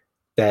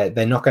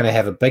they're not going to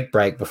have a big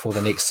break before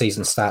the next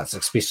season starts,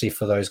 especially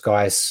for those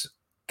guys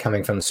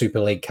coming from the Super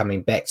League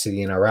coming back to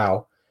the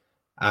NRL.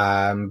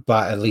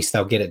 But at least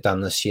they'll get it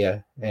done this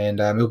year. And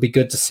it'll be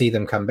good to see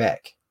them come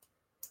back.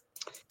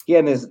 Yeah,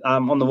 and there's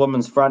on the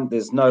women's front,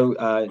 there's no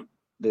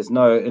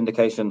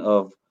indication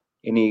of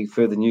any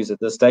further news at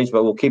this stage,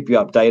 but we'll keep you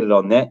updated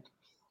on that.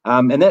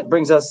 And that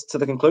brings us to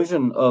the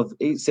conclusion of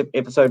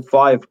episode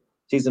 5,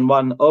 season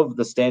 1 of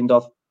The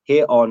Standoff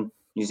here on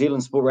New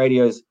Zealand Sport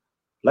Radio's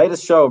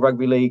latest show of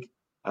rugby league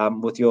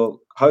with your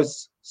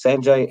hosts,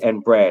 Sanjay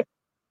and Brad.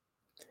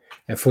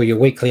 And for your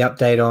weekly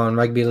update on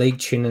rugby league,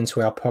 tune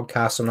into our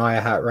podcast on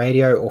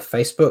iHeartRadio or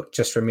Facebook.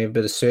 Just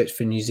remember to search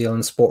for New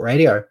Zealand Sport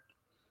Radio.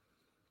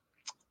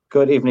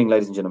 Good evening,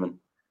 ladies and gentlemen.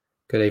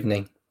 Good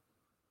evening.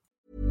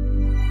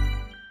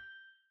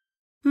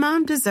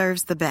 Mom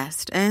deserves the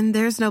best, and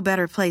there's no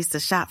better place to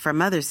shop for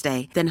Mother's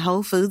Day than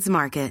Whole Foods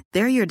Market.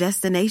 They're your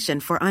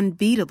destination for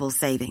unbeatable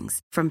savings,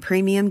 from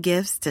premium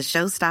gifts to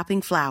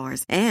show-stopping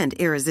flowers and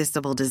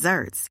irresistible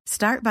desserts.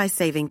 Start by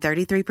saving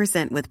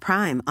 33% with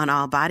Prime on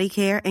all body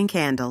care and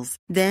candles.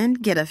 Then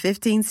get a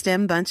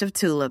 15-stem bunch of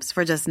tulips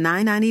for just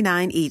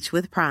 $9.99 each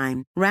with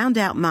Prime. Round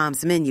out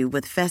Mom's menu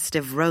with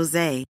festive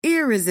rosé,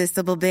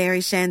 irresistible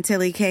berry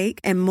chantilly cake,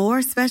 and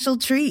more special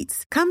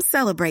treats. Come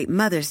celebrate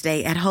Mother's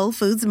Day at Whole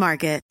Foods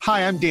Market.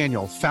 Hi, I'm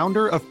Daniel,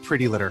 founder of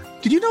Pretty Litter.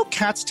 Did you know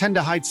cats tend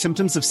to hide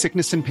symptoms of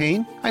sickness and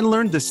pain? I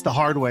learned this the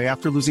hard way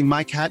after losing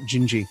my cat,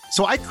 Gingy.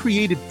 So I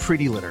created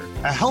Pretty Litter,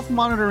 a health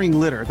monitoring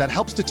litter that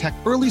helps detect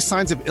early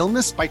signs of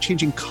illness by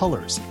changing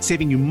colors,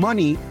 saving you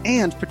money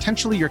and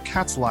potentially your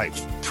cat's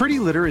life. Pretty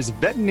Litter is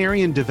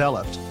veterinarian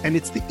developed, and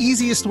it's the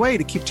easiest way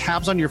to keep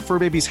tabs on your fur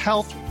baby's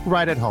health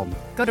right at home.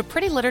 Go to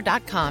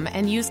prettylitter.com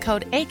and use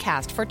code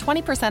ACAST for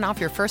 20% off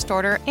your first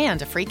order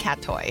and a free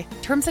cat toy.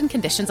 Terms and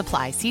conditions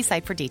apply. See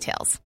site for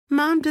details.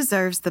 Mom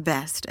deserves the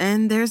best,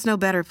 and there's no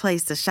better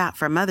place to shop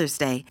for Mother's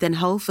Day than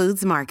Whole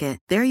Foods Market.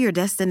 They're your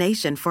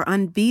destination for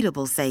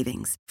unbeatable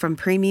savings, from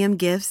premium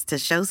gifts to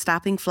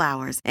show-stopping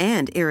flowers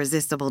and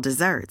irresistible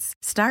desserts.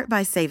 Start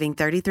by saving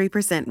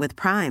 33% with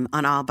Prime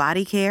on all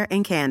body care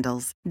and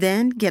candles.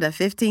 Then get a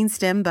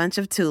 15-stem bunch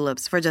of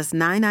tulips for just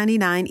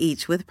 $9.99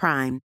 each with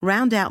Prime.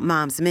 Round out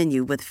Mom's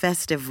menu with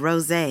festive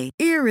rosé,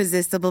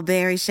 irresistible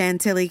berry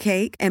chantilly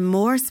cake, and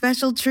more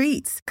special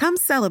treats. Come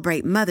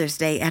celebrate Mother's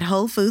Day at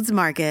Whole Foods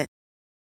Market.